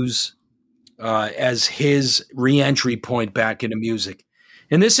B-52s as his re-entry point back into music.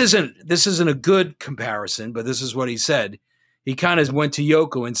 And this isn't a good comparison, but this is what he said. He kind of went to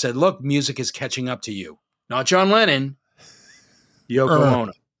Yoko and said, look, music is catching up to you. Not John Lennon, Yoko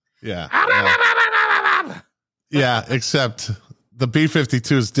Ono. Yeah. Yeah, except the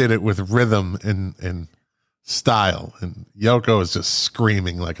B-52s did it with rhythm and style, and Yoko is just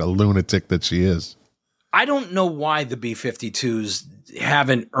screaming like a lunatic that she is. I don't know why the B-52s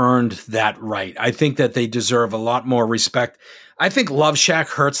haven't earned that right. I think that they deserve a lot more respect. I think Love Shack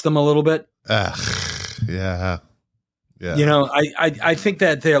hurts them a little bit. Yeah. You know, I think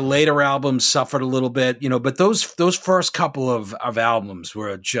that their later albums suffered a little bit, you know, but those first couple of albums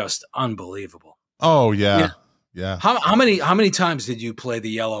were just unbelievable. Oh, yeah. Yeah. How many times did you play the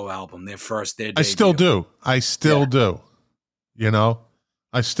Yellow album, their debut? I still do. You know,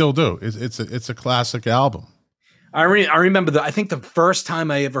 I still do. It's a classic album. I remember I think the first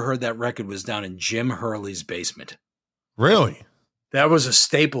time I ever heard that record was down in Jim Hurley's basement. Really? That was a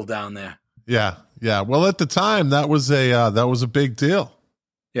staple down there. Yeah. Yeah. Well, at the time that was a big deal.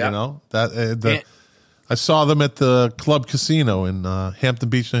 Yeah. You know, I saw them at the Club Casino in Hampton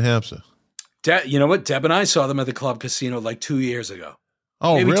Beach, New Hampshire. You know what? Deb and I saw them at the Club Casino like 2 years ago.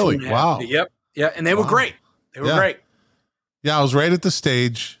 Oh, maybe really? Wow. Yep. Yeah. And they were great. They were great. Yeah. I was right at the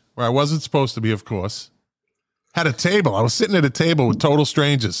stage where I wasn't supposed to be, of course. Had a table. I was sitting at a table with total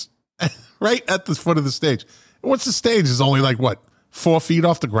strangers right at the foot of the stage. What's the stage? Is only like, 4 feet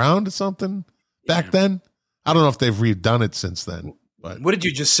off the ground or something back then? I don't know if they've redone it since then. But what did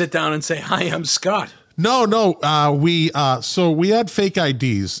you just sit down and say, "Hi, I'm Scott"? No. We had fake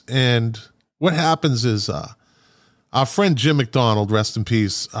IDs, and what happens is our friend Jim McDonald, rest in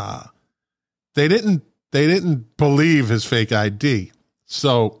peace, they didn't believe his fake ID.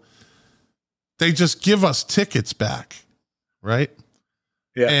 So they just give us tickets back, right?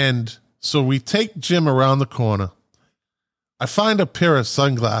 Yeah. And so we take Jim around the corner. I find a pair of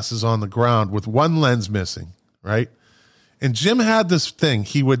sunglasses on the ground with one lens missing, right? And Jim had this thing.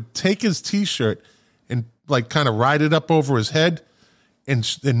 He would take his T-shirt and like kind of ride it up over his head and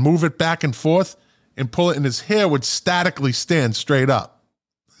move it back and forth and pull it, and his hair would statically stand straight up,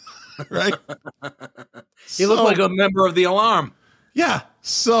 right? He looked like a member of the Alarm. Yeah.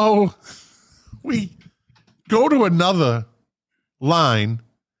 So we go to another line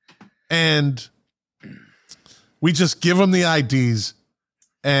and we just give them the IDs,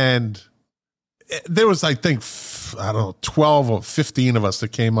 and there was, I think, 12 or 15 of us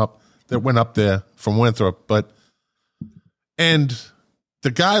that went up there from Winthrop. And the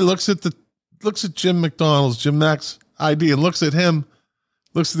guy looks at Jim McDonald's, Jim Mack's ID, and looks at him,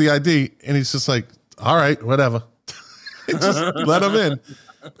 looks at the ID, and he's just like, all right, whatever. Just let him in.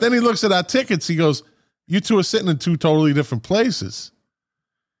 Then he looks at our tickets. He goes, "You two are sitting in two totally different places."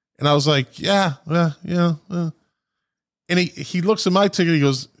 And I was like, yeah. And he looks at my ticket. He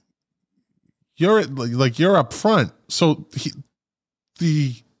goes, "You're up front." So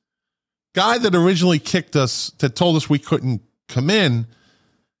the guy that originally kicked us, that told us we couldn't come in,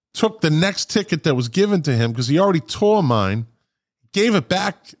 took the next ticket that was given to him because he already tore mine, gave it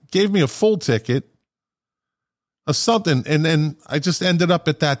back, gave me a full ticket or something. And then I just ended up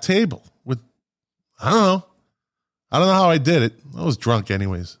at that table with, I don't know how I did it. I was drunk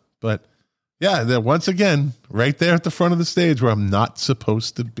anyways, but yeah, once again, right there at the front of the stage where I'm not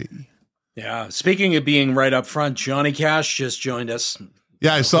supposed to be. Yeah. Speaking of being right up front, Johnny Cash just joined us.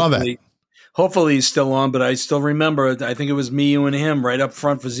 Yeah, I saw that. Hopefully he's still on, but I still remember, I think it was me, you, and him right up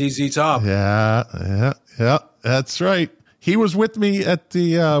front for ZZ Top. Yeah, that's right. He was with me at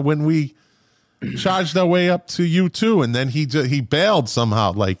the when we charged our way up to U2, and then he bailed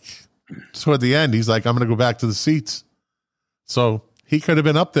somehow, like toward the end. He's like, "I'm going to go back to the seats." So he could have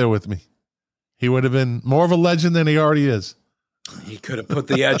been up there with me. He would have been more of a legend than he already is. He could have put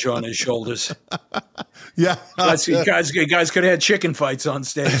the edge on his shoulders. Yeah. Guys could have had chicken fights on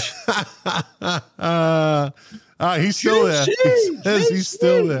stage. He's still there. He's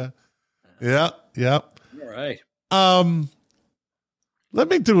still there. Yeah. All right. Let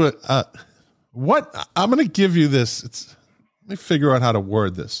me do it. What I'm going to give you this. Let me figure out how to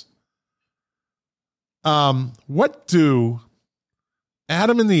word this. What do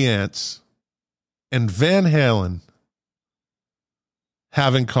Adam and the Ants and Van Halen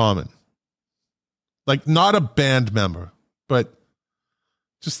have in common? Like, not a band member, but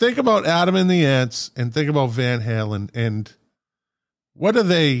just think about Adam and the Ants and think about Van Halen, and what are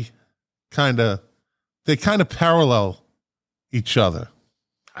they kind of parallel each other.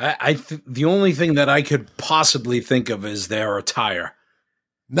 The only thing that I could possibly think of is their attire.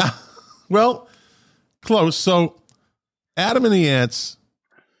 No, well, close. So Adam and the Ants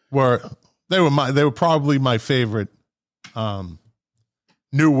were probably my favorite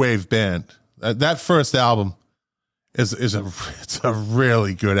new wave band. That first album it's a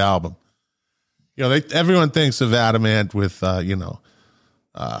really good album. You know, everyone thinks of Adam Ant with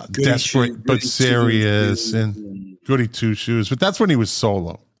Desperate but Serious, and Goody Two Shoes. But that's when he was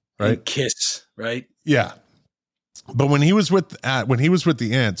solo, right? And Kiss, right? Yeah. But when he was with the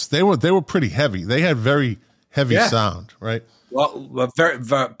Ants, they were pretty heavy. They had very heavy sound, right? Well, very,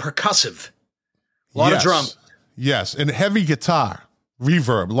 very percussive. A lot of drum. Yes, and heavy guitar,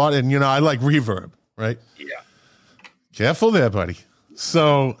 reverb. A lot, and I like reverb, right? Yeah. Careful there, buddy.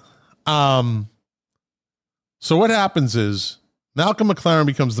 So what happens is Malcolm McLaren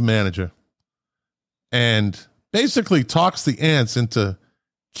becomes the manager and basically talks the Ants into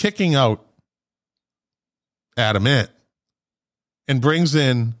kicking out Adam Ant and brings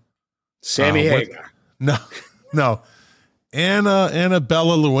in Sammy Hagar. No.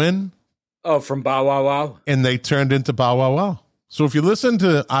 Annabella Lewin. Oh, from Bow Wow Wow. And they turned into Bow Wow Wow. So if you listen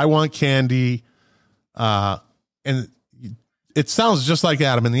to I Want Candy, and it sounds just like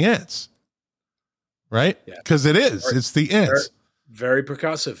Adam and the Ants, right? Because it is. It's the Ants. Very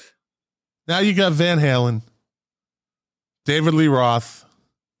percussive. Now you got Van Halen, David Lee Roth,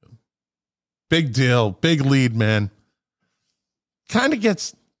 big deal, big lead man. Kind of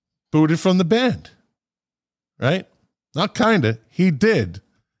gets booted from the band, right? Not kind of. He did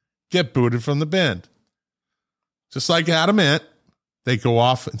get booted from the band. Just like Adam Ant, they go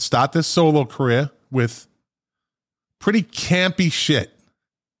off and start this solo career with pretty campy shit.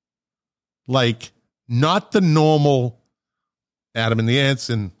 Like, not the normal Adam and the Ants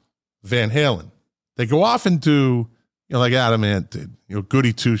and Van Halen. They go off and do, like Adam Ant did,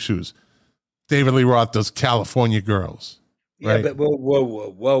 Goody Two Shoes. David Lee Roth does California Girls. Right? Yeah, but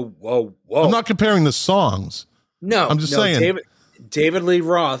whoa. I'm not comparing the songs. No, I'm just saying. David Lee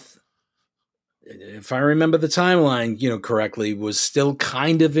Roth, if I remember the timeline, correctly, was still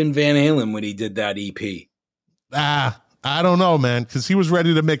kind of in Van Halen when he did that EP. I don't know, man, because he was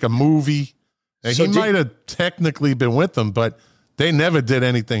ready to make a movie. And he might have technically been with them, but they never did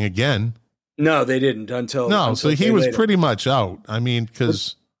anything again. No, they didn't until so he was pretty much out. I mean,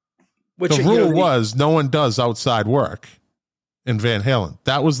 because the rule was no one does outside work in Van Halen.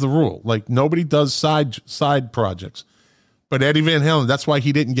 That was the rule. Like, nobody does side projects. But Eddie Van Halen, that's why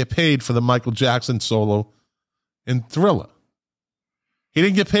he didn't get paid for the Michael Jackson solo in Thriller. He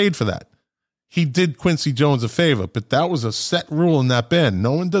didn't get paid for that. He did Quincy Jones a favor, but that was a set rule in that band.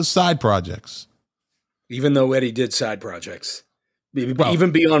 No one does side projects. Even though Eddie did side projects.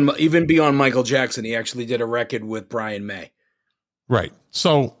 Even beyond Michael Jackson, he actually did a record with Brian May. Right.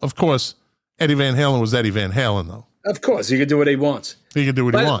 So, of course, Eddie Van Halen was Eddie Van Halen, though. Of course, he could do what he wants. He can do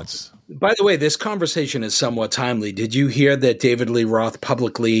what he wants. By the way, this conversation is somewhat timely. Did you hear that David Lee Roth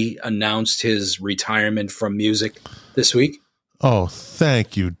publicly announced his retirement from music this week? Oh,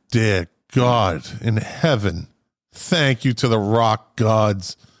 thank you, dear God in heaven. Thank you to the rock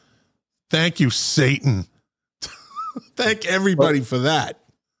gods. Thank you, Satan. Thank everybody for that.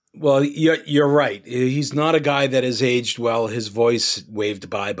 Well, you're right. He's not a guy that has aged well. His voice waved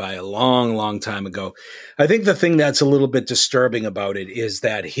by a long, long time ago. I think the thing that's a little bit disturbing about it is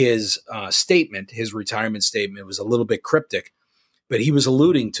that his statement, his retirement statement, was a little bit cryptic, but he was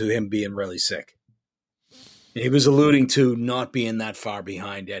alluding to him being really sick. He was alluding to not being that far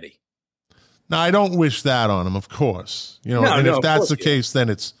behind Eddie. Now, I don't wish that on him, of course. If that's the case,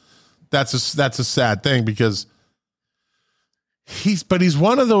 then that's a sad thing because he's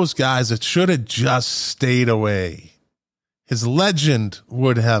one of those guys that should have just stayed away. His legend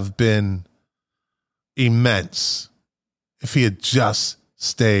would have been immense if he had just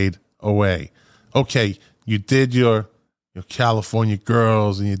stayed away. Okay, you did your California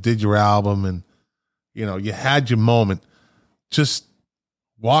Girls and you did your album and you had your moment. Just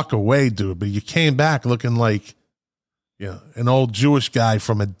walk away, dude. But you came back looking like an old Jewish guy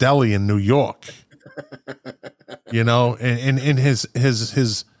from a deli in New York. And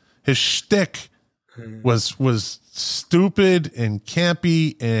his shtick was stupid and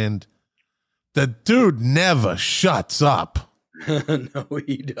campy, and the dude never shuts up. No,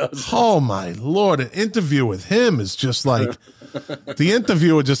 he doesn't. Oh my Lord. An interview with him is just like the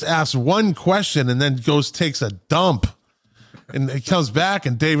interviewer just asks one question and then takes a dump, and he comes back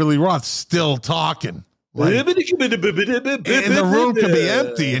and David Lee Roth's still talking. Like, and the room could be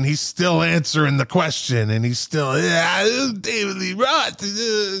empty, and he's still answering the question, and he's still, David Lee Roth.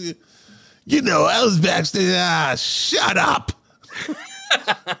 I was backstage. Shut up.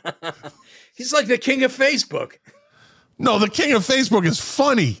 He's like the king of Facebook. No, the king of Facebook is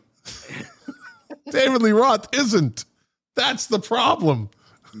funny. David Lee Roth isn't. That's the problem.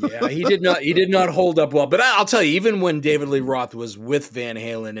 Yeah, he did not hold up well. But I'll tell you, even when David Lee Roth was with Van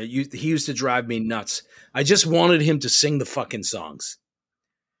Halen, he used to drive me nuts. I just wanted him to sing the fucking songs.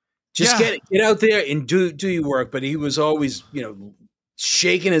 Just get out there and do your work. But he was always,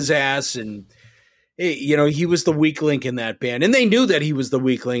 shaking his ass, and he was the weak link in that band, and they knew that he was the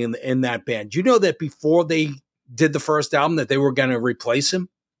weak link in that band. You know that before they did the first album that they were going to replace him.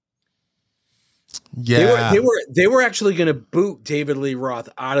 Yeah, they were actually going to boot David Lee Roth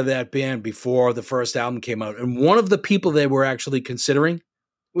out of that band before the first album came out, and one of the people they were actually considering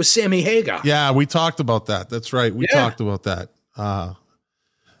was Sammy Hagar. Yeah, we talked about that. That's right, we talked about that.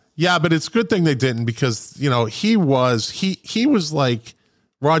 Yeah, but it's a good thing they didn't, because he was like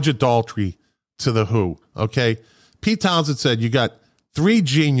Roger Daltrey to the Who. Okay, Pete Townsend said you got 3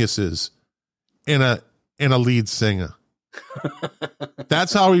 geniuses in a lead singer.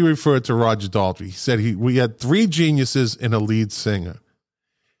 That's how he referred to Roger Daltrey. He said we had 3 geniuses in a lead singer.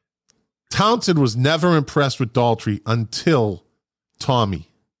 Townsend was never impressed with Daltrey until Tommy.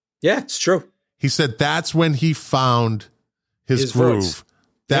 Yeah, it's true. He said that's when he found his groove. Voice.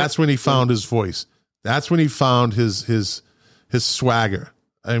 That's when he found his voice. That's when he found his swagger.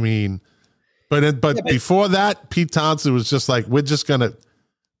 I mean, but before that, Pete Townsend was just like, we're just gonna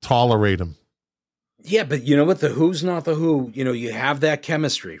tolerate him. Yeah, but you know what? The Who's not the Who. You have that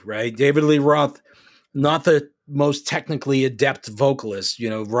chemistry, right? David Lee Roth, not the most technically adept vocalist.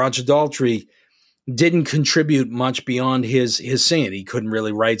 Roger Daltrey didn't contribute much beyond his singing. He couldn't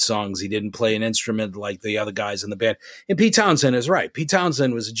really write songs. He didn't play an instrument like the other guys in the band. And Pete Townsend is right. Pete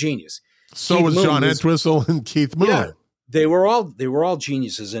Townsend was a genius. So was John Entwistle and Keith Moon. Yeah, they were all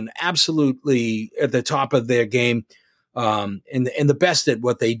geniuses and absolutely at the top of their game. And the best at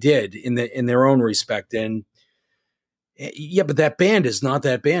what they did in their own respect. And yeah, but that band is not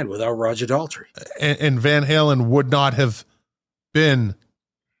that band without Roger Daltrey. And Van Halen would not have been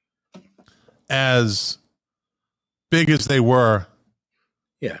as big as they were.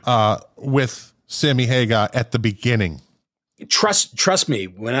 Yeah. With Sammy Hagar at the beginning. Trust me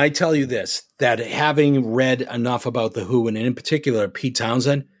when I tell you this, that having read enough about the Who, and in particular Pete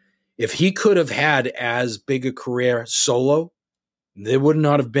Townsend, if he could have had as big a career solo, there would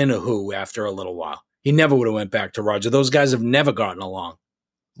not have been a Who after a little while. He never would have went back to Roger. Those guys have never gotten along.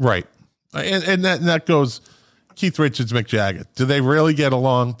 Right. And that goes Keith Richards, Mick Jagger. Do they really get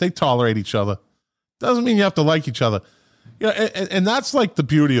along? They tolerate each other. Doesn't mean you have to like each other. Yeah, and that's like the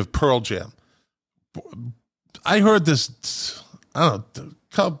beauty of Pearl Jam. I heard this, I don't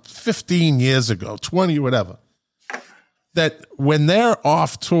know, 15 years ago, 20, whatever, that when they're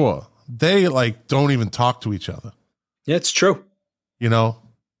off tour, they like don't even talk to each other. Yeah, it's true.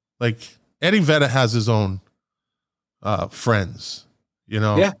 Like Eddie Vedder has his own friends,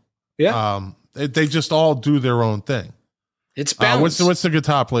 Yeah. Yeah. They just all do their own thing. It's balanced. What's the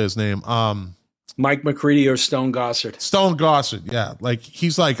guitar player's name? Mike McCready or Stone Gossard. Stone Gossard, yeah. Like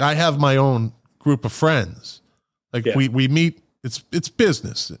he's like, I have my own group of friends. Like we meet. It's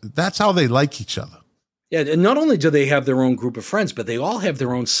business. That's how they like each other. Yeah, and not only do they have their own group of friends, but they all have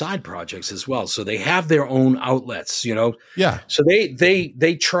their own side projects as well. So they have their own outlets. Yeah. So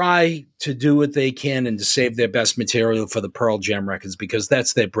they try to do what they can and to save their best material for the Pearl Jam records because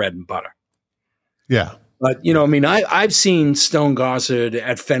that's their bread and butter. Yeah. But, I've seen Stone Gossard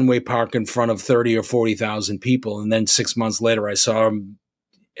at Fenway Park in front of 30 or 40,000 people. And then 6 months later, I saw him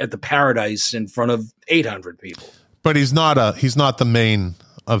at the Paradise in front of 800 people. But he's not the main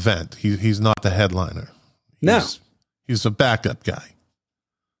event. He's not the headliner. He's a backup guy.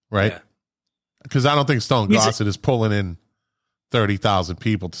 Right? Because I don't think Stone Gossard is pulling in 30,000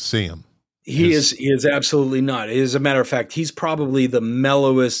 people to see him. He is absolutely not. As a matter of fact, he's probably the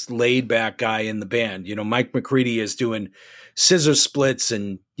mellowest, laid-back guy in the band. Mike McCready is doing scissor splits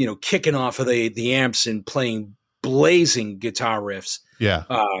and, kicking off of the amps and playing blazing guitar riffs. Yeah.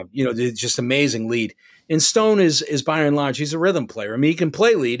 Just amazing lead. And Stone is by and large, he's a rhythm player. I mean, he can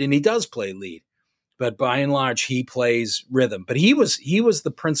play lead and he does play lead, but by and large, he plays rhythm. But he was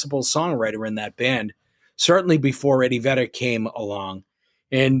the principal songwriter in that band, certainly before Eddie Vedder came along.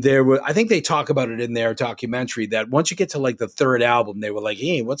 And I think they talk about it in their documentary that once you get to like the third album, they were like,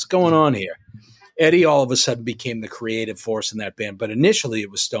 hey, what's going on here? Eddie all of a sudden became the creative force in that band. But initially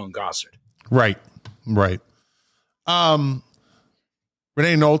it was Stone Gossard. Right. Renee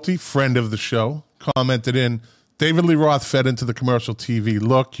Nolte, friend of the show, commented in, David Lee Roth fed into the commercial TV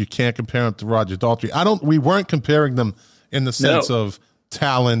look. You can't compare him to Roger Daltrey. We weren't comparing them in the sense of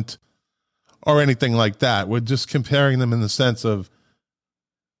talent or anything like that. We're just comparing them in the sense of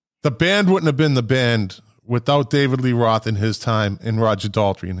the band wouldn't have been the band without David Lee Roth in his time and Roger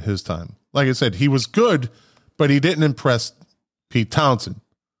Daltrey in his time. Like I said, he was good, but he didn't impress Pete Townsend.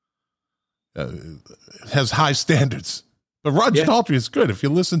 Has high standards. But Roger Daltrey is good. If you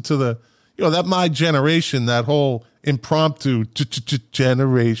listen to that My Generation, that whole impromptu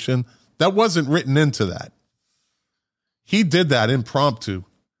generation, that wasn't written into that. he did that impromptu,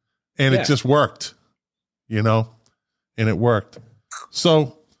 and it just worked, and it worked.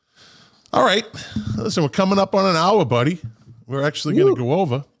 So, all right, listen, we're coming up on an hour, buddy. We're actually going to go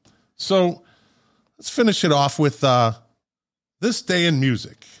over. So let's finish it off with This Day in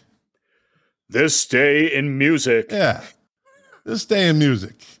Music. This Day in Music. Yeah, This Day in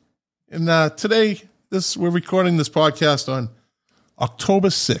Music. And today, we're recording this podcast on October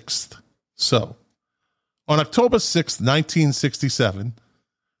 6th. So, on October 6th, 1967,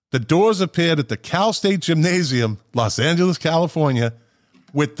 the Doors appeared at the Cal State Gymnasium, Los Angeles, California,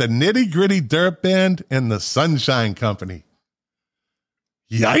 with the Nitty Gritty Dirt Band and the Sunshine Company.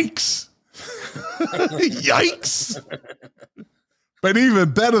 Yikes. Yikes. But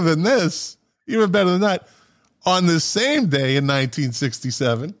even better than that, on the same day in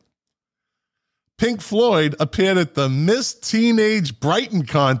 1967, Pink Floyd appeared at the Miss Teenage Brighton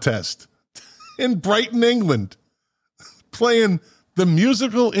contest in Brighton, England, playing the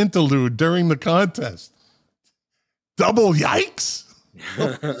musical interlude during the contest. Double yikes?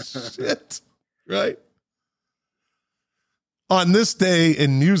 Oh, shit. Right? On this day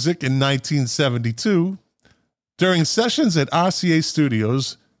in music in 1972, during sessions at RCA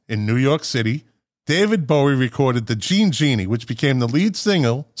Studios in New York City, David Bowie recorded the Jean Genie, which became the lead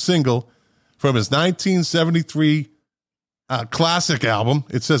single from his 1973 classic album.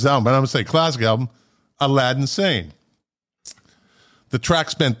 It says album, but I'm going to say classic album, Aladdin Sane. The track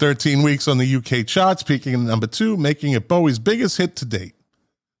spent 13 weeks on the UK charts, peaking at number 2, making it Bowie's biggest hit to date.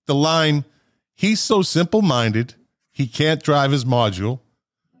 The line, "He's so simple-minded, he can't drive his module,"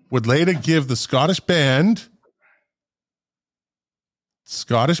 would later give the Scottish band,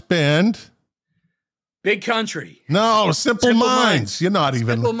 Big Country. No, Simple Minds. You're not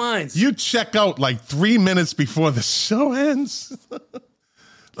even. Simple Minds. You check out like 3 minutes before the show ends.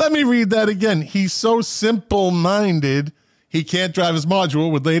 Let me read that again. He's so simple-minded, he can't drive his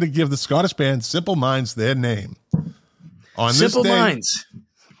module, would later give the Scottish band Simple Minds their name. On Simple this day, Minds.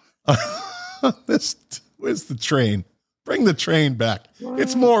 Where's the train? Bring the train back.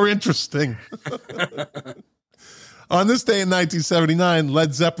 It's more interesting. On this day in 1979,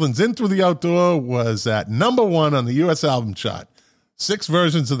 Led Zeppelin's In Through the Outdoor was at number 1 on the U.S. album chart. 6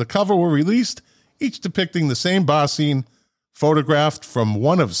 versions of the cover were released, each depicting the same bar scene, photographed from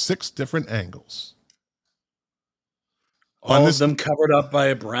one of 6 different angles. All of them covered up by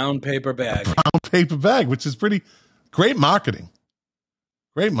a brown paper bag. Which is pretty great marketing.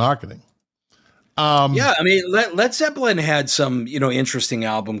 Great marketing. Yeah, I mean, Led Zeppelin had some, interesting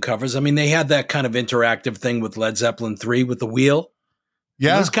album covers. I mean, they had that kind of interactive thing with Led Zeppelin 3 with the wheel.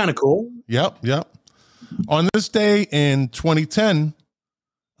 Yeah. It was kind of cool. Yep. On this day in 2010,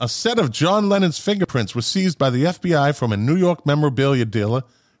 a set of John Lennon's fingerprints was seized by the FBI from a New York memorabilia dealer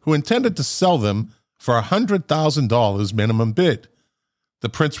who intended to sell them for $100,000 minimum bid. The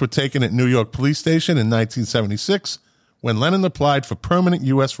prints were taken at New York Police Station in 1976 when Lennon applied for permanent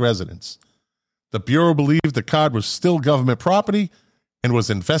U.S. residence. The Bureau believed the card was still government property and was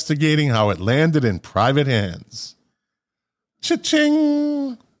investigating how it landed in private hands.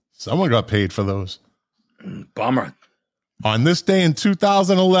 Cha-ching! Someone got paid for those. Bummer. On this day in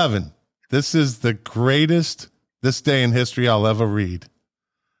 2011, this is the greatest this day in history I'll ever read.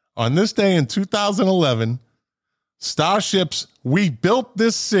 On this day in 2011, Starship's We Built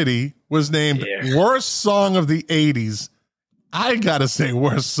This City was named Worst Song of the 80s. I gotta say,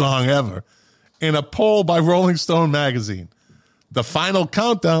 worst song ever. In a poll by Rolling Stone magazine. The Final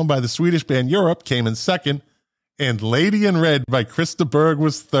Countdown by the Swedish band Europe came in second, and Lady in Red by Krista Berg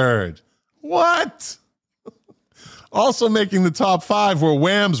was third. What? Also making the top 5 were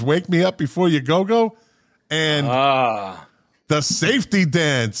Wham's Wake Me Up Before You Go-Go and The Safety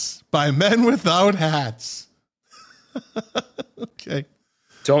Dance by Men Without Hats. Okay.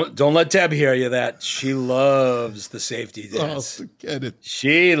 Don't let Deb hear you that. She loves the safety dance. Oh, forget it.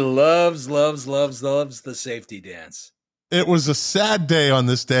 She loves the safety dance. It was a sad day on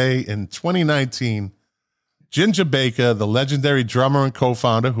this day in 2019. Ginger Baker, the legendary drummer and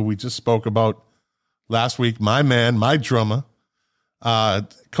co-founder who we just spoke about last week, my man, my drummer,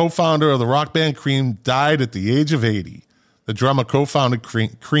 co-founder of the rock band Cream, died at the age of 80. The drummer co-founded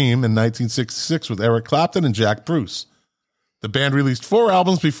Cream in 1966 with Eric Clapton and Jack Bruce. The band released 4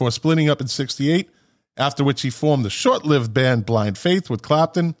 albums before splitting up in 1968, after which he formed the short-lived band Blind Faith with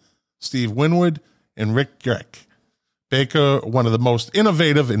Clapton, Steve Winwood, and Rick Grech. Baker, one of the most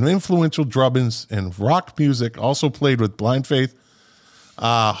innovative and influential drummers in rock music, also played with Blind Faith,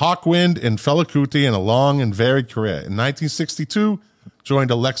 Hawkwind, and Fela Kuti in a long and varied career. In 1962,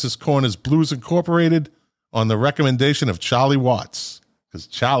 joined Alexis Korner's Blues Incorporated on the recommendation of Charlie Watts, because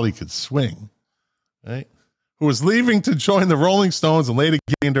Charlie could swing, right? who was leaving to join the Rolling Stones and later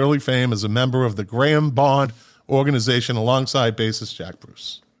gained early fame as a member of the Graham Bond organization alongside bassist Jack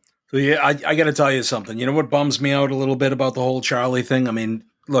Bruce. So yeah, I got to tell you something. You know what bums me out a little bit about the whole Charlie thing? I mean,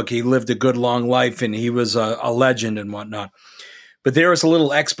 look, he lived a good long life and he was a legend and whatnot. But there is a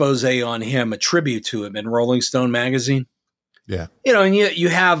little expose on him, a tribute to him in Rolling Stone magazine. Yeah. You know, and you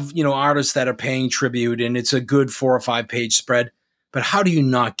have, artists that are paying tribute and it's a good 4 or 5 page spread. But how do you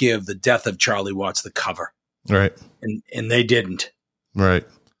not give the death of Charlie Watts the cover? Right. And they didn't. Right.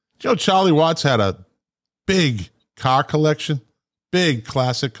 Charlie Watts had a big car collection, big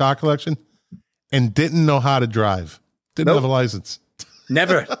classic car collection, and didn't know how to drive. Didn't have a license.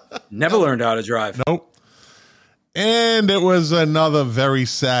 Never learned how to drive. Nope. And it was another very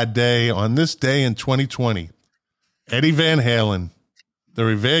sad day. On this day in 2020, Eddie Van Halen, the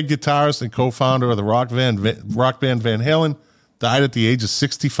revered guitarist and co-founder of the rock band Van Halen, died at the age of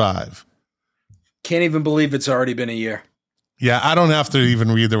 65. Can't even believe it's already been a year. Yeah, I don't have to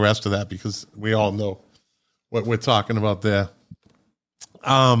even read the rest of that because we all know what we're talking about there.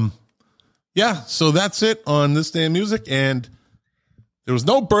 Yeah, so that's it on This Day in Music, and there was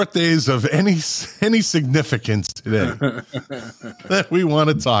no birthdays of any significance today that we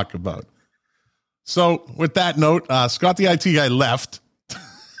want to talk about. So with that note, Scott the IT guy left,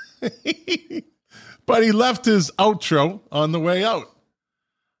 but he left his outro on the way out.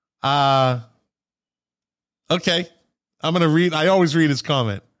 Okay, I'm going to read. I always read his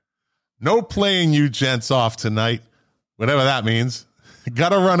comment. No playing you gents off tonight, whatever that means. Got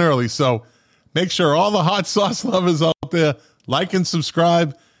to run early, so make sure all the hot sauce lovers out there like and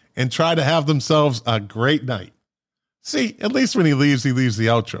subscribe and try to have themselves a great night. See, at least when he leaves the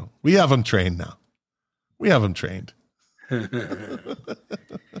outro. We have him trained now. We have him trained.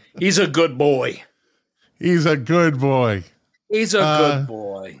 He's a good boy. He's a good boy. He's a good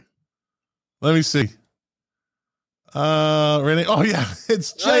boy. Let me see. Renee. Oh yeah,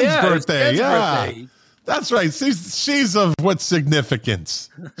 it's Jen's birthday. It's Jen's birthday. That's right. She's of what significance?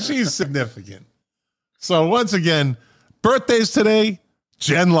 She's significant. So once again, birthdays today,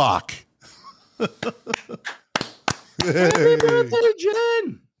 Jen Locke. Happy birthday,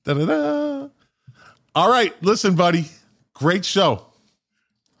 Jen. Da-da-da. All right, listen, buddy. Great show.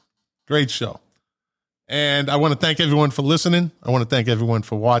 Great show. And I want to thank everyone for listening. I want to thank everyone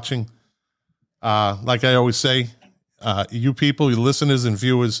for watching. Like I always say, you people, you listeners and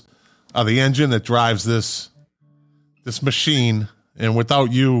viewers, are the engine that drives this machine. And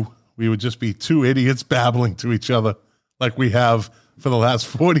without you, we would just be two idiots babbling to each other like we have for the last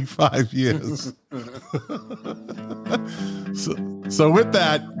 45 years. So with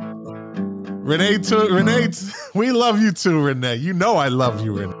that, Renee, we love you too, Renee. You know I love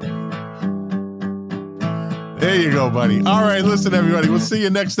you, Renee. There you go, buddy. All right, listen, everybody. We'll see you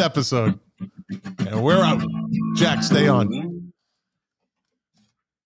next episode. And we're out. Jack, stay on.